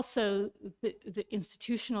because also the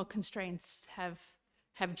institutional constraints have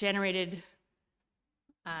generated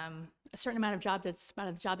a certain amount of job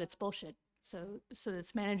that's bullshit. So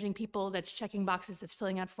that's managing people, that's checking boxes, that's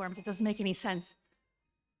filling out forms. It doesn't make any sense.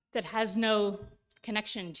 That has no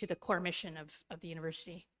connection to the core mission of the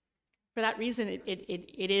university. For that reason,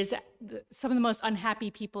 it is some of the most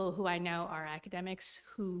unhappy people who I know are academics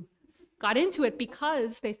who got into it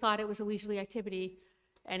because they thought it was a leisurely activity,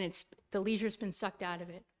 and the leisure's been sucked out of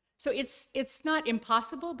it. So it's not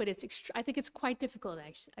impossible, but I think it's quite difficult,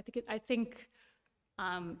 actually. I think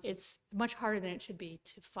it's much harder than it should be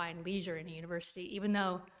to find leisure in a university, even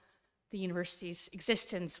though the university's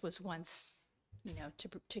existence was once, you know,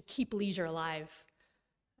 to keep leisure alive.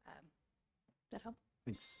 That help?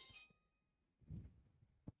 Thanks.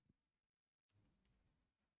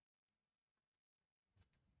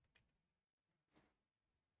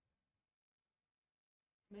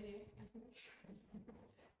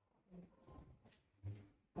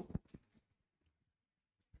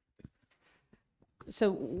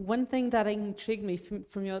 So one thing that intrigued me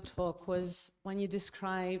from your talk was when you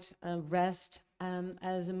described rest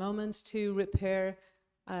as a moment to repair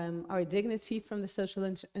our dignity from the social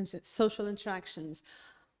interactions.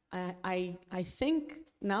 I think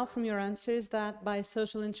now from your answers that by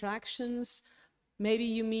social interactions, maybe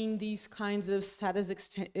you mean these kinds of status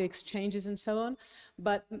exchanges and so on,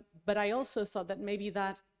 but I also thought that maybe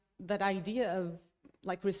that idea of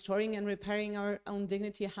like restoring and repairing our own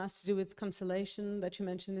dignity has to do with consolation that you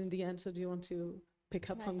mentioned in the end. So do you want to pick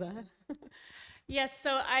up on that? Yes,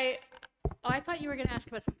 so I thought you were going to ask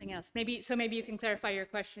about something else. Maybe you can clarify your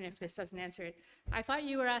question if this doesn't answer it. I thought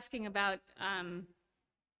you were asking about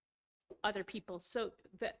other people. So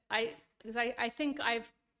because I think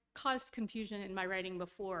I've caused confusion in my writing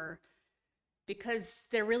before, because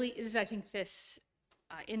there really is, I think, this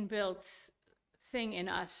inbuilt thing in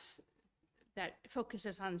us that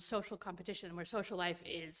focuses on social competition, where social life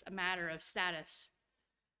is a matter of status.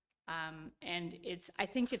 And I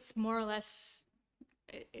think it's more or less,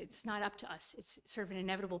 it's not up to us. It's sort of an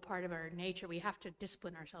inevitable part of our nature. We have to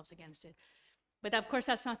discipline ourselves against it. But of course,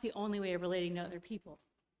 that's not the only way of relating to other people.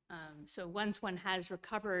 So once one has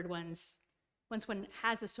recovered once one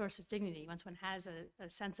has a source of dignity, once one has a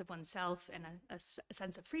sense of oneself and a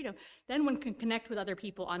sense of freedom, then one can connect with other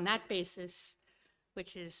people on that basis,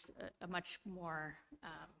 which is a much more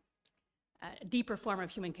a deeper form of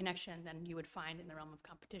human connection than you would find in the realm of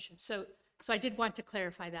competition. So I did want to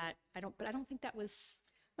clarify that. But I don't think that was.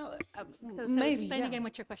 No, So maybe, explain yeah. again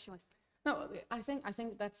what your question was. No, I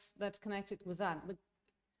think that's connected with that, but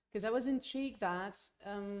because I was intrigued that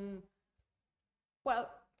well,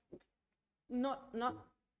 not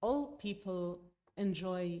all people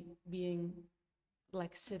enjoy being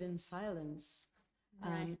like sit in silence.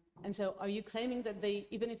 Right. And so are you claiming that they,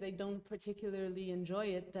 even if they don't particularly enjoy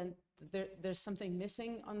it, then there's something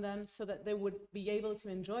missing on them so that they would be able to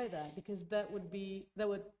enjoy that, because that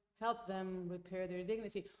would help them repair their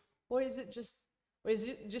dignity? Or is it just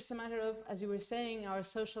a matter of, as you were saying, our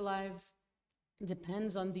social life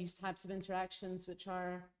depends on these types of interactions which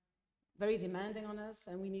are very demanding on us,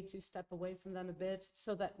 and we need to step away from them a bit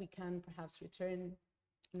so that we can perhaps return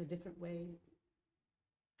in a different way?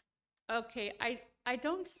 Okay, I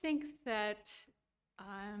don't think that,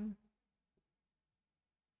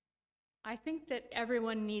 I think that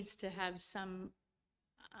everyone needs to have some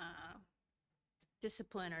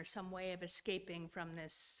discipline or some way of escaping from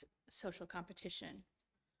this social competition.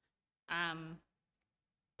 And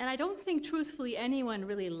I don't think, truthfully, anyone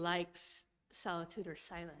really likes solitude or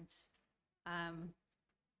silence.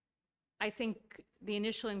 I think the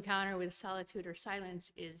initial encounter with solitude or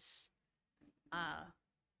silence is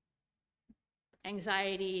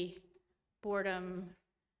anxiety, boredom,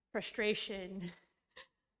 frustration.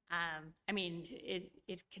 I mean,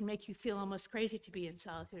 it can make you feel almost crazy to be in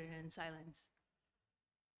solitude and in silence.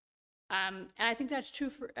 And I think that's true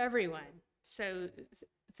for everyone. So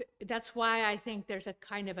that's why I think there's a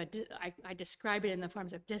kind of I describe it in the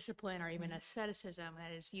forms of discipline or even asceticism.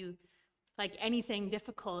 That is, you, like anything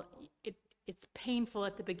difficult, it's painful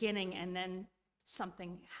at the beginning, and then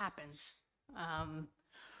something happens,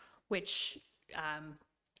 which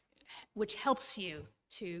helps you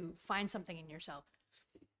to find something in yourself.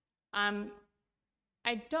 I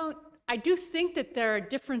do think that there are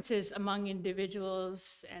differences among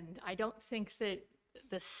individuals, and I don't think that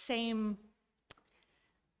the same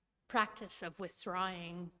practice of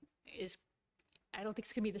withdrawing I don't think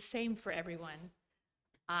it's gonna be the same for everyone.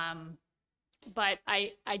 But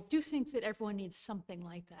I do think that everyone needs something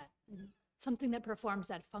like that, something that performs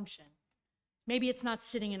that function. Maybe it's not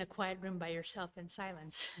sitting in a quiet room by yourself in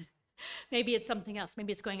silence. Maybe it's something else.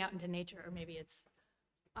 Maybe it's going out into nature, or maybe it's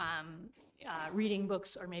reading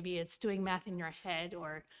books, or maybe it's doing math in your head,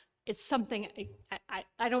 or it's something.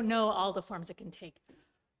 I don't know all the forms it can take,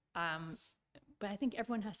 but I think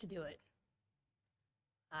everyone has to do it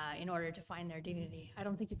in order to find their dignity. I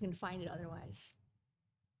don't think you can find it otherwise.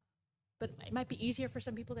 But it might be easier for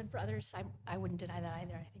some people than for others. I wouldn't deny that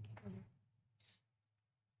either, I think.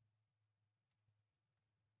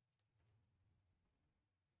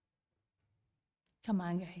 Come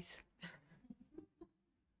on, guys.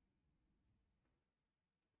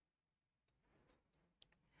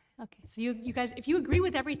 Okay, so you guys, if you agree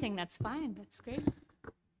with everything, that's fine. That's great.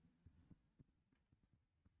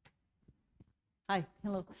 Hi,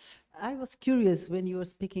 hello. I was curious when you were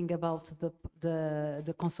speaking about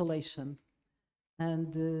the consolation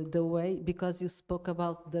and the way, because you spoke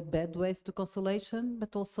about the bad ways to consolation,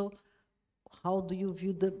 but also how do you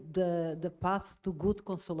view the path to good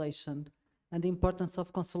consolation and the importance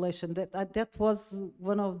of consolation? That was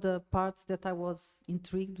one of the parts that I was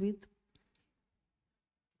intrigued with.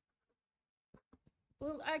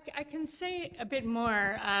 Well, I can say a bit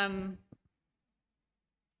more.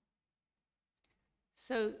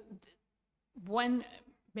 So one,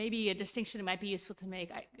 maybe a distinction that might be useful to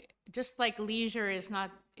make, just like leisure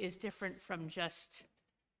is different from just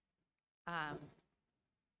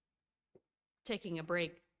taking a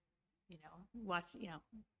break,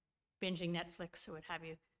 binging Netflix or what have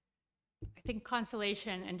you. I think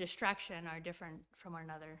consolation and distraction are different from one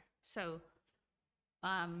another. So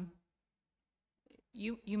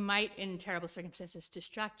you might, in terrible circumstances,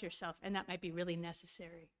 distract yourself, and that might be really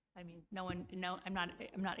necessary. I mean, I'm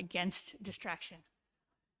not against distraction.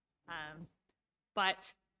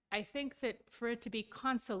 But I think that for it to be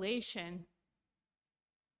consolation,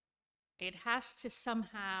 it has to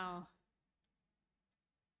somehow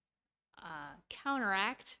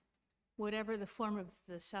counteract whatever the form of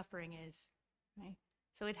the suffering is, right?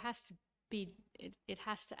 So it has to be, it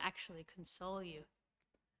has to actually console you.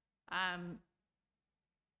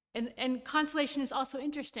 And consolation is also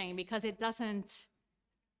interesting because it doesn't,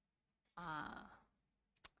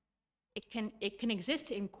 it can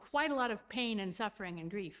exist in quite a lot of pain and suffering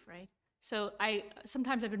and grief, right? So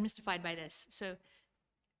sometimes I've been mystified by this. So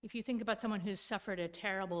if you think about someone who's suffered a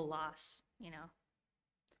terrible loss,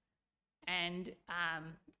 and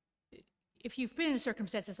if you've been in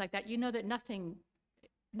circumstances like that, you know that nothing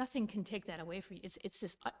can take that away from you. It's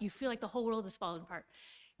just, you feel like the whole world is falling apart.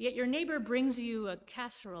 Yet your neighbor brings you a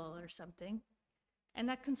casserole or something, and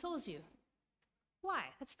that consoles you. Why?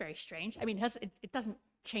 That's very strange. I mean, it doesn't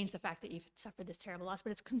change the fact that you've suffered this terrible loss,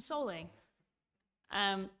 but it's consoling.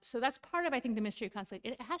 So that's part of, I think, the mystery of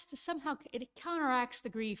consolation. It has to somehow, it counteracts the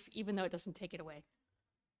grief, even though it doesn't take it away.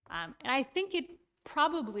 And I think it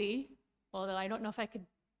probably, although I don't know if I could,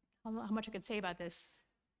 how much I could say about this,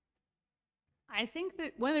 I think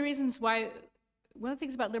that one of the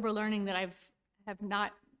things about liberal learning that have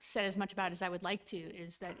not said as much about as I would like to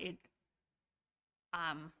is that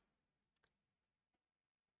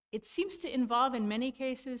it seems to involve, in many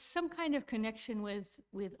cases, some kind of connection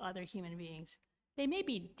with other human beings. They may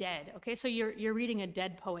be dead, okay? So you're reading a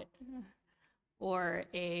dead poet or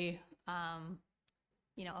a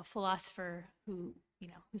philosopher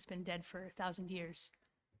who's been dead for 1,000 years.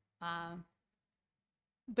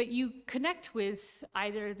 But you connect with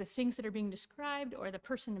either the things that are being described or the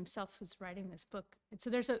person himself who's writing this book. And so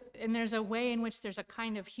there's a way in which there's a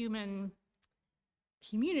kind of human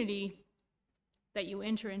community that you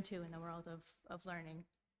enter into in the world of learning.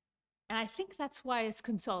 And I think that's why it's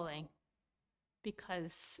consoling,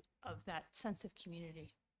 because of that sense of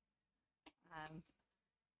community.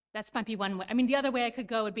 That might be one way. I mean, the other way I could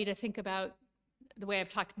go would be to think about the way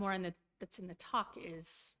I've talked more that's in the talk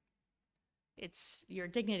is, it's your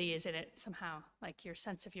dignity is in it somehow, like your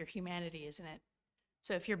sense of your humanity is in it.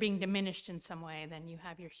 So if you're being diminished in some way, then you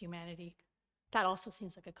have your humanity. That also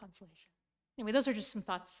seems like a consolation. Anyway, those are just some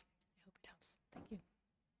thoughts. I hope it helps. Thank you.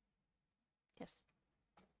 Yes.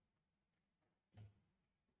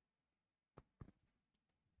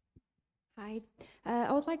 Hi.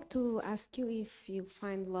 I would like to ask you if you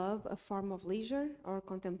find love a form of leisure or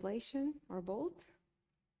contemplation or both?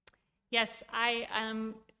 Yes,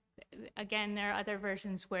 again, there are other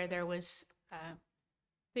versions where there was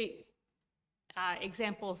the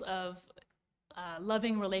examples of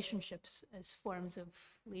loving relationships as forms of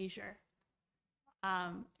leisure.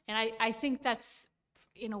 And I think that's,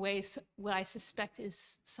 in a way, what I suspect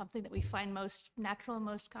is something that we find most natural and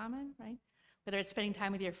most common, right? Whether it's spending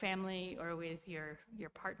time with your family or with your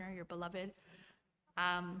partner, your beloved.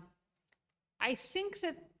 I think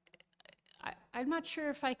that, I'm not sure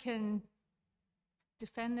if I can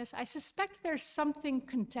defend this. I suspect there's something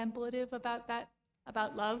contemplative about that,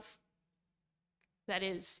 about love. That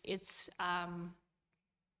is, it's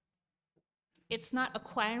not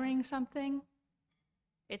acquiring something.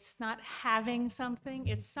 It's not having something.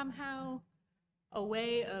 It's somehow a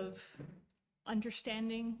way of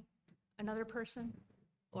understanding another person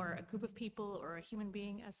or a group of people or a human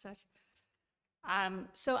being as such.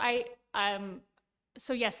 So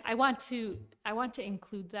yes, I want to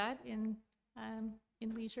include that in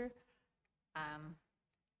leisure.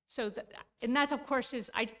 And that, of course, is,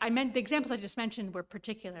 I meant, the examples I just mentioned were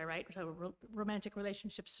particular, right? So romantic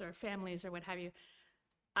relationships or families or what have you.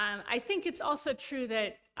 I think it's also true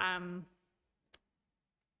that,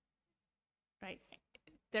 right,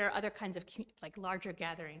 there are other kinds of, like larger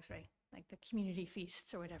gatherings, right? Like the community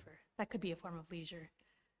feasts or whatever. That could be a form of leisure.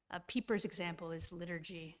 Pieper's example is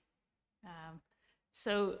liturgy. I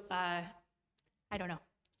don't know.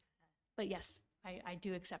 But yes, I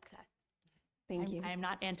do accept that. Thank you. I am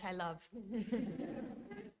not anti-love.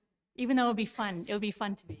 Even though it would be fun. It would be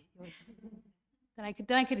fun to be.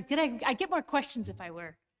 I'd get more questions if I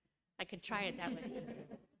were. I could try it that way.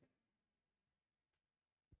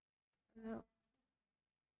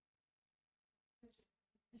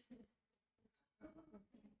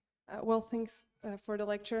 Well, thanks for the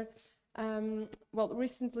lecture. Well,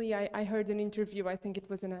 recently I heard an interview, I think it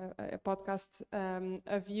was in a podcast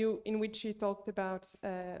of you, in which you talked about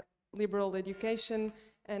liberal education.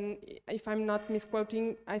 And if I'm not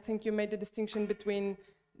misquoting, I think you made a distinction between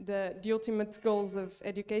the ultimate goals of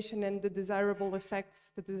education and the desirable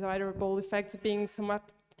effects being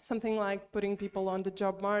something like putting people on the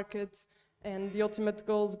job market, and the ultimate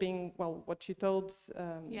goals being, well, what you told,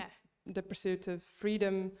 the pursuit of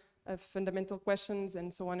freedom, of fundamental questions,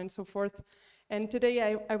 and so on and so forth. And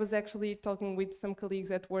today I was actually talking with some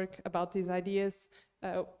colleagues at work about these ideas,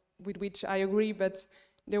 with which I agree, but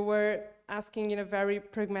they were asking in a very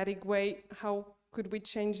pragmatic way, how could we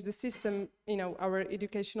change the system, our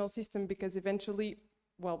educational system, because eventually,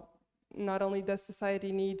 well, not only does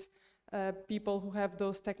society need people who have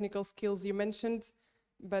those technical skills you mentioned,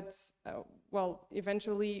 but, well,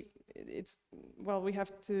 eventually we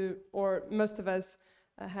have to, or most of us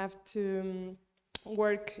have to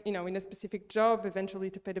work, in a specific job,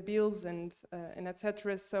 eventually to pay the bills and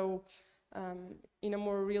etc. So, in a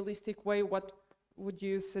more realistic way, what would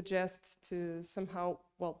you suggest to somehow,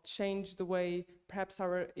 well, change the way perhaps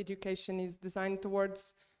our education is designed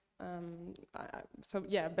towards? So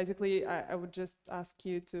yeah, basically, I would just ask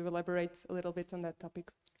you to elaborate a little bit on that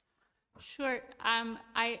topic. Sure.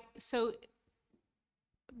 So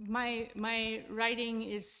my writing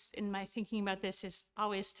is, in my thinking about this, is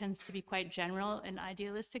always tends to be quite general and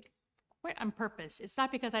idealistic, quite on purpose. It's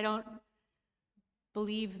not because I don't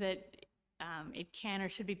believe that it can or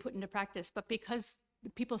should be put into practice, but because the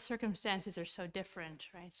people's circumstances are so different,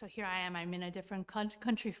 right? So here I am, I'm in a different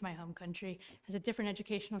country from my home country, has a different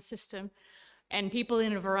educational system, and people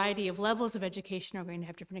in a variety of levels of education are going to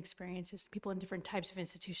have different experiences. People in different types of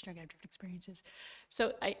institution are going to have different experiences.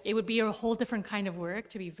 So it would be a whole different kind of work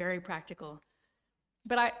to be very practical.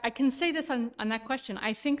 But I can say this on that question.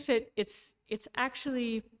 I think that it's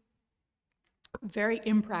actually very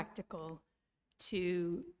impractical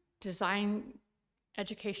to design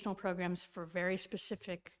educational programs for very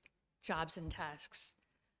specific jobs and tasks.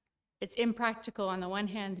 It's impractical on the one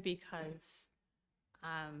hand because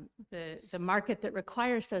the market that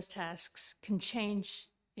requires those tasks can change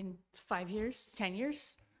in 5 years, 10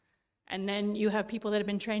 years, and then you have people that have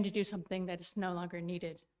been trained to do something that is no longer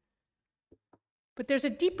needed. But there's a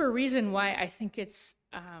deeper reason why I think it's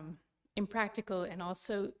impractical, and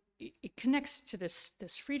also it connects to this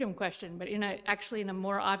freedom question, but actually in a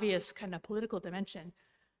more obvious kind of political dimension.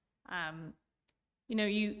 I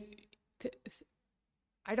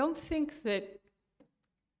don't think that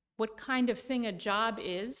what kind of thing a job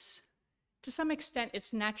is, to some extent,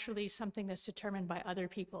 it's naturally something that's determined by other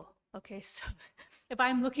people. Okay, so if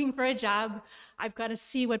I'm looking for a job, I've got to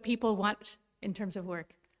see what people want in terms of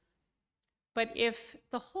work. But if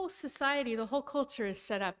the whole society, the whole culture is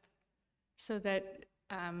set up so that,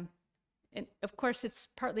 and of course it's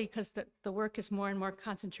partly because the work is more and more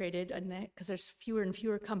concentrated, and because there's fewer and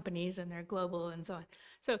fewer companies and they're global and so on.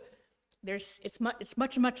 So it's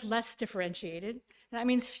much less differentiated. And that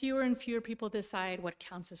means fewer and fewer people decide what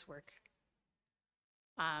counts as work.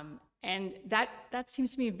 And that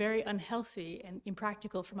seems to me very unhealthy and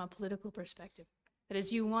impractical from a political perspective. That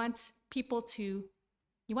is, you want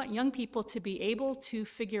young people to be able to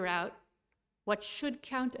figure out what should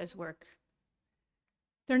count as work.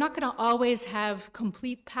 They're not going to always have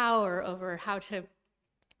complete power over how to,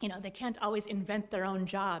 they can't always invent their own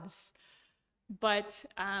jobs. But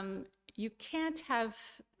you can't have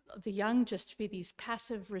the young just be these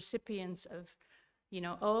passive recipients of,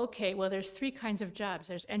 oh, okay, well, there's 3 kinds of jobs.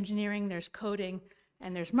 There's engineering, there's coding,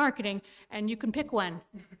 and there's marketing, and you can pick one.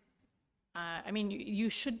 You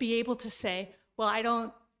should be able to say, well, I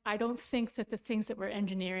don't think that the things that we're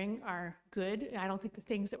engineering are good. I don't think the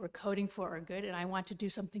things that we're coding for are good, and I want to do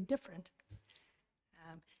something different.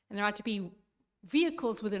 And there ought to be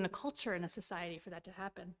vehicles within a culture and a society for that to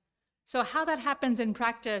happen. So how that happens in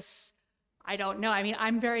practice, I don't know. I mean,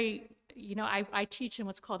 I'm very, I teach in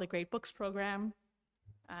what's called a Great Books program.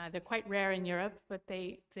 They're quite rare in Europe, but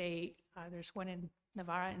there's one in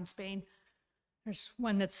Navarra in Spain. There's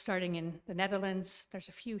one that's starting in the Netherlands. There's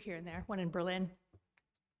a few here and there, one in Berlin.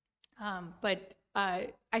 But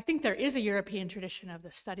I think there is a European tradition of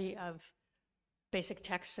the study of basic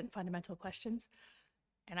texts and fundamental questions.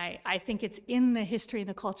 And I think it's in the history and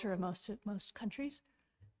the culture of most countries.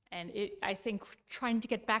 And I think trying to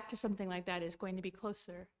get back to something like that is going to be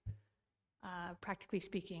closer, practically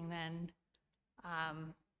speaking, than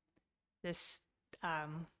this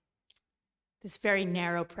very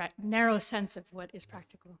narrow sense of what is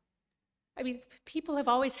practical. I mean, people have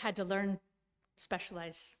always had to learn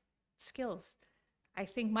specialized skills. I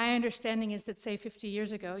think my understanding is that, say, 50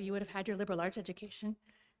 years ago, you would have had your liberal arts education,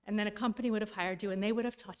 and then a company would have hired you, and they would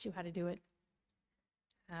have taught you how to do it.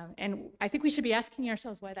 And I think we should be asking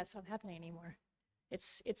ourselves why that's not happening anymore.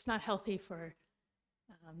 It's not healthy for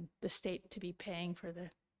the state to be paying for the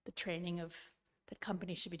training that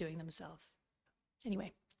companies should be doing themselves.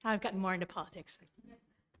 Anyway, I've gotten more into politics.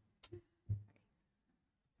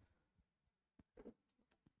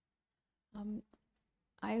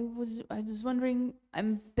 I was wondering,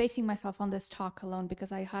 I'm basing myself on this talk alone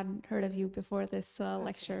because I hadn't heard of you before this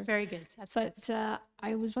lecture. Very good. But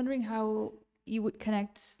I was wondering how you would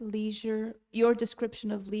connect leisure, your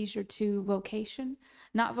description of leisure, to vocation.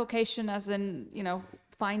 Not vocation as in,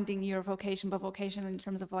 finding your vocation, but vocation in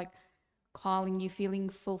terms of like calling, you feeling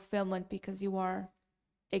fulfillment because you are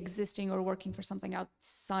existing or working for something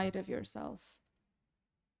outside of yourself.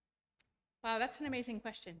 Wow, that's an amazing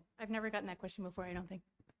question. I've never gotten that question before, I don't think.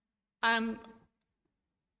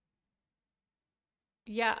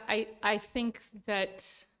 Yeah, I think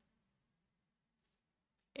that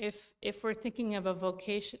if we're thinking of a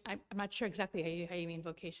vocation, I'm not sure exactly how you mean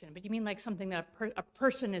vocation, but you mean like something that a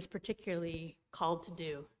person is particularly called to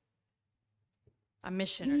do, a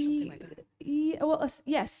mission or something like that. Well,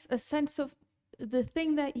 yes, a sense of the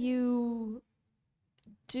thing that you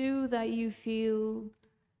do that you feel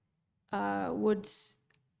would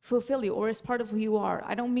fulfill you or is part of who you are.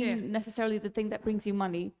 I don't mean necessarily the thing that brings you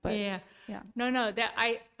money, but yeah. No, that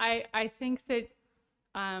I think that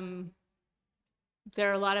there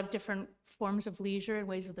are a lot of different forms of leisure and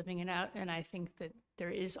ways of living it out, and I think that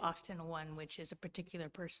there is often one which is a particular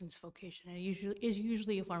person's vocation, and it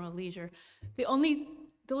usually a form of leisure. The only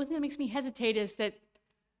thing that makes me hesitate is that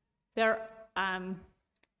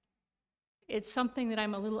it's something that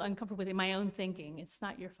I'm a little uncomfortable with in my own thinking. It's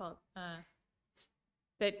not your fault.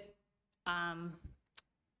 That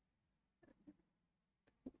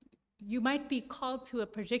you might be called to a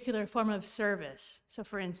particular form of service. So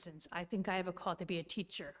for instance, I think I have a call to be a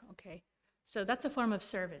teacher, okay? So that's a form of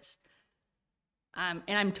service. And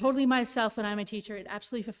I'm totally myself when I'm a teacher. It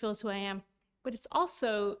absolutely fulfills who I am. But it's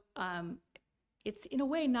also, it's in a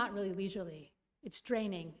way not really leisurely. It's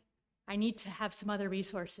draining. I need to have some other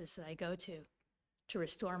resources that I go to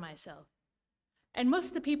restore myself. And most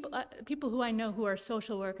of the people who I know who are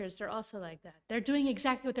social workers, they're also like that. They're doing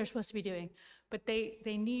exactly what they're supposed to be doing, but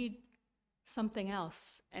they need something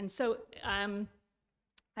else. And so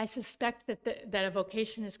I suspect that a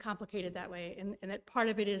vocation is complicated that way, and that part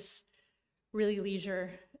of it is really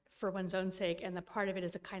leisure for one's own sake, and the part of it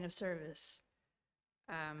is a kind of service.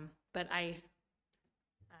 But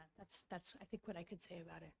that's I think what I could say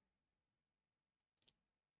about it.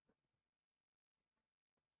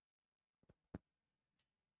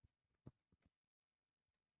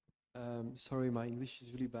 Sorry, my English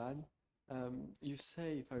is really bad. You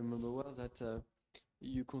say, if I remember well, that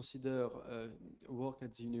you consider work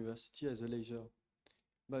at the university as a leisure.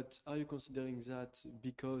 But are you considering that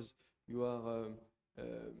because you are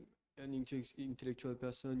an intellectual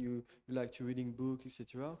person, you like to reading books,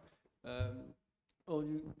 etc., or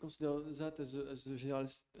you consider that as a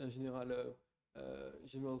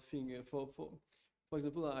general thing? For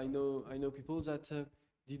example, I know people that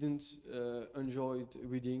didn't enjoy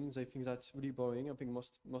reading. They think that's really boring. I think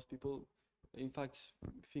most people, in fact,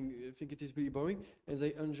 think it is really boring, and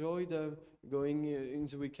they enjoyed going in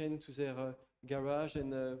the weekend to their garage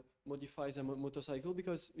and modify their motorcycle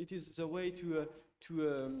because it is the way to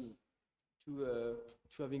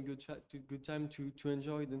having good time to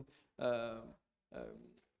enjoy them.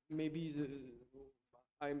 Maybe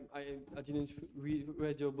I didn't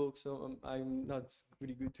read your book, so I'm not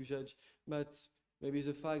really good to judge, but maybe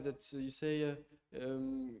the fact that you say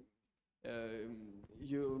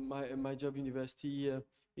my job university,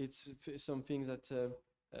 it's something that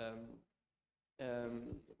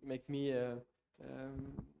make me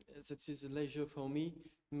that is a leisure for me,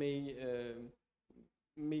 may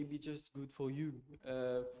maybe just good for you.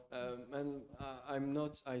 And I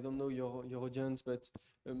don't know your audience, but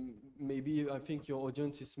maybe I think your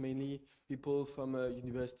audience is mainly people from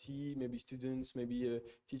university, maybe students, maybe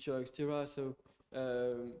teacher, etc. So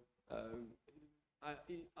are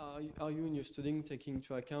you in your studying taking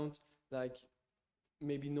into account like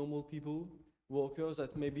maybe normal people, workers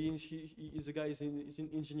that maybe he is a guy is an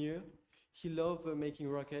engineer. He loves making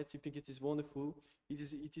rockets. He thinks it is wonderful. It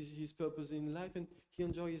is his purpose in life, and he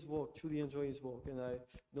enjoys his work. Truly enjoy his work. And I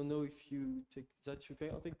don't know if you take that.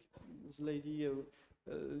 I think this lady a little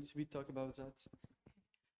bit talk about that.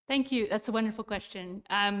 Thank you. That's a wonderful question.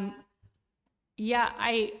 Yeah,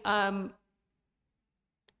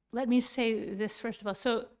 let me say this first of all.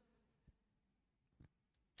 So,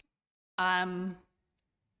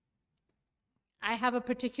 I have a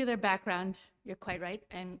particular background, you're quite right,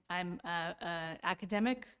 and I'm an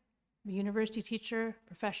academic, a university teacher,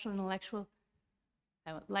 professional intellectual,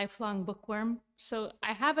 I'm a lifelong bookworm. So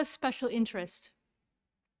I have a special interest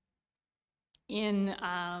in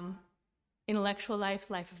intellectual life,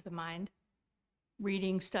 life of the mind,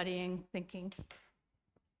 reading, studying, thinking.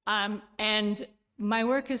 And my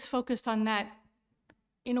work is focused on that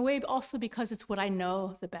in a way also because it's what I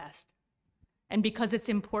know the best. And because it's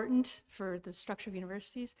important for the structure of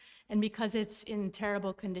universities, and because it's in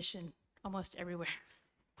terrible condition almost everywhere.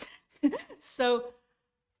 So,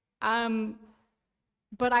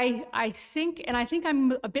 but I think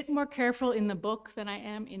I'm a bit more careful in the book than I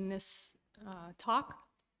am in this talk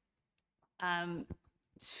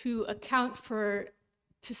to account for,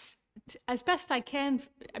 as best I can,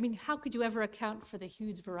 I mean, how could you ever account for the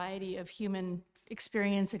huge variety of human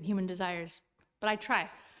experience and human desires? But I try.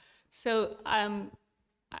 So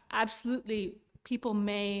absolutely, people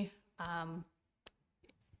may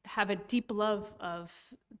have a deep love of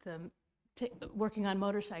working on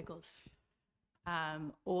motorcycles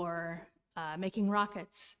or making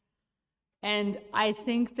rockets. And I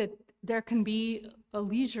think that there can be a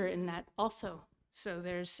leisure in that also. So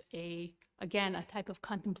there's again, a type of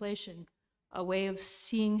contemplation, a way of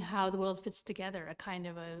seeing how the world fits together, a kind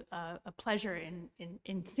of a pleasure in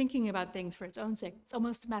thinking about things for its own sake. It's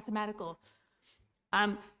almost mathematical.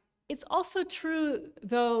 It's also true,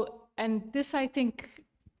 though, and this I think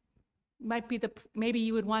might be maybe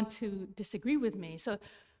you would want to disagree with me. So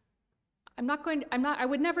I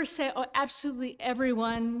would never say, oh, absolutely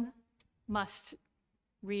everyone must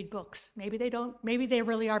read books. Maybe they don't, maybe they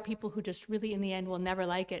really are people who just really in the end will never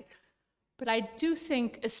like it. But I do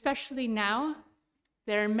think, especially now,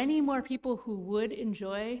 there are many more people who would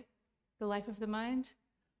enjoy the life of the mind,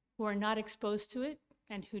 who are not exposed to it,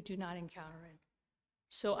 and who do not encounter it.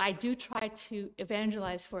 So I do try to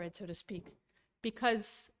evangelize for it, so to speak,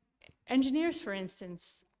 because engineers, for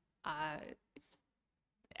instance,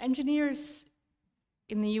 engineers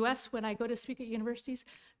in the US, when I go to speak at universities,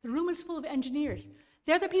 the room is full of engineers.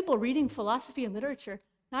 They're the people reading philosophy and literature,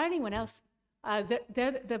 not anyone else.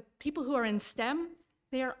 They're the people who are in STEM,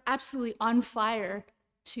 they are absolutely on fire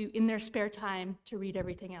in their spare time to read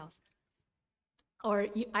everything else. Or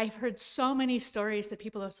I've heard so many stories that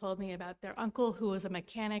people have told me about their uncle who was a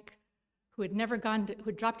mechanic, who had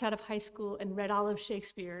who dropped out of high school and read all of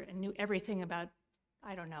Shakespeare and knew everything about,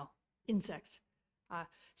 I don't know, insects.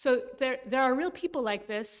 So there are real people like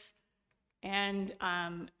this, and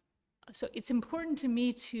so it's important to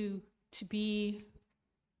me to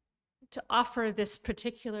offer this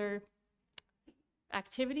particular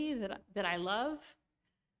activity that I love.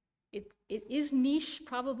 It is niche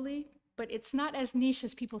probably, but it's not as niche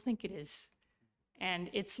as people think it is. And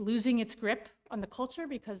it's losing its grip on the culture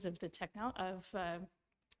because of the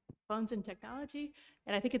phones and technology.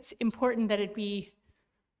 And I think it's important that it be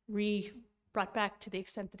brought back to the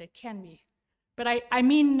extent that it can be. But I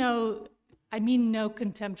mean no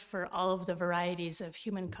contempt for all of the varieties of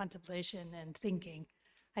human contemplation and thinking.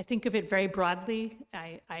 I think of it very broadly.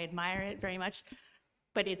 I admire it very much,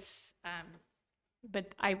 but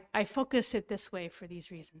but I focus it this way for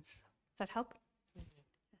these reasons. Does that help?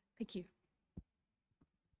 Thank you.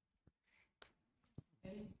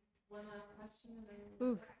 One last question.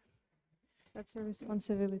 Ooh, that's a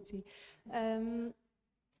responsibility.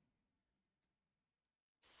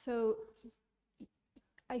 So,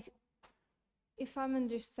 if I'm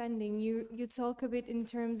understanding, you talk a bit in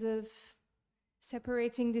terms of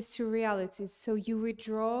separating these two realities. So you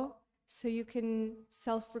withdraw so you can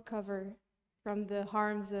self-recover from the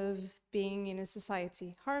harms of being in a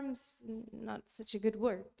society. Harm's not such a good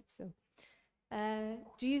word, but still.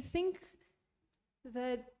 Do you think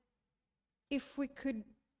that if we could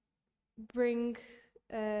bring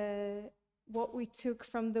what we took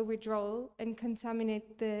from the withdrawal and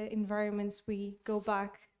contaminate the environments we go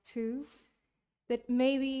back to, that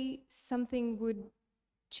maybe something would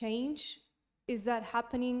change? Is that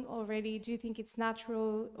happening already? Do you think it's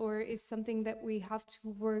natural, or is something that we have to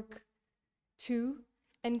work to?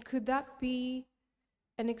 And could that be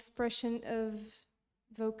an expression of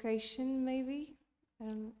vocation, maybe?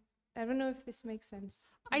 I don't know if this makes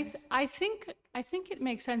sense. I think it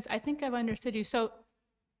makes sense. I think I've understood you. So,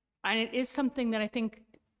 and it is something that I think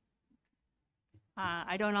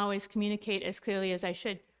I don't always communicate as clearly as I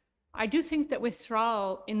should. I do think that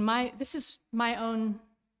withdrawal, this is my own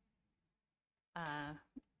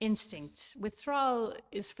instinct. Withdrawal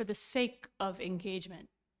is for the sake of engagement.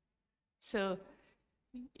 So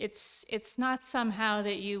it's not somehow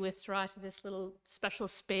that you withdraw to this little special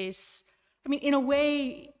space. I mean, in a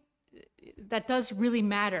way, that does really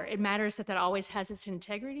matter. It matters that always has its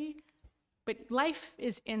integrity, but life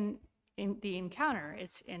is in the encounter.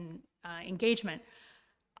 It's in engagement.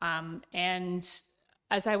 And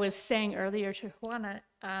as I was saying earlier to Juana,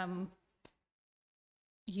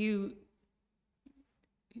 you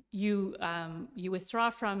withdraw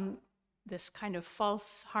from this kind of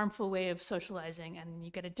false, harmful way of socializing, and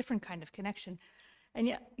you get a different kind of connection. And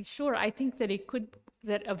yeah, sure, I think that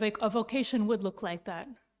that a vocation would look like that.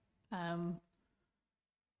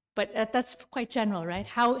 But that's quite general, right?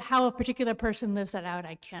 How a particular person lives that out,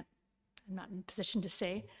 I'm not in a position to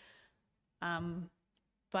say.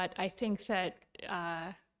 But I think that,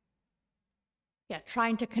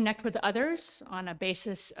 trying to connect with others on a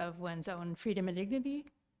basis of one's own freedom and dignity,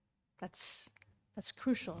 that's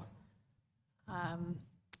crucial.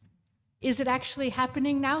 Is it actually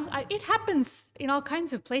happening now? It happens in all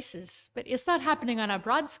kinds of places, but it's not happening on a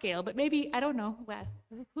broad scale. But maybe, I don't know.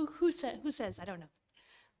 Who says? I don't know.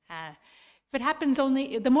 If it happens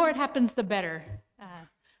the more it happens, the better.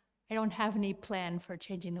 I don't have any plan for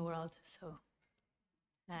changing the world. So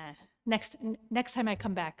next time I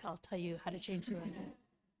come back, I'll tell you how to change the world.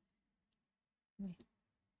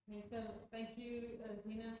 Okay, so thank you,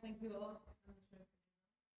 Zena. Thank you all.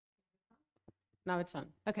 Now it's on.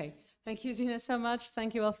 Okay. Thank you, Zena, so much.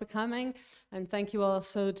 Thank you all for coming. And thank you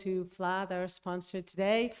also to Vlad, our sponsor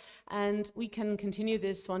today. And we can continue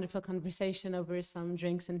this wonderful conversation over some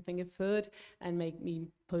drinks and finger food, and make me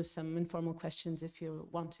pose some informal questions if you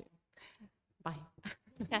want to. Bye.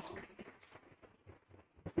 Yeah.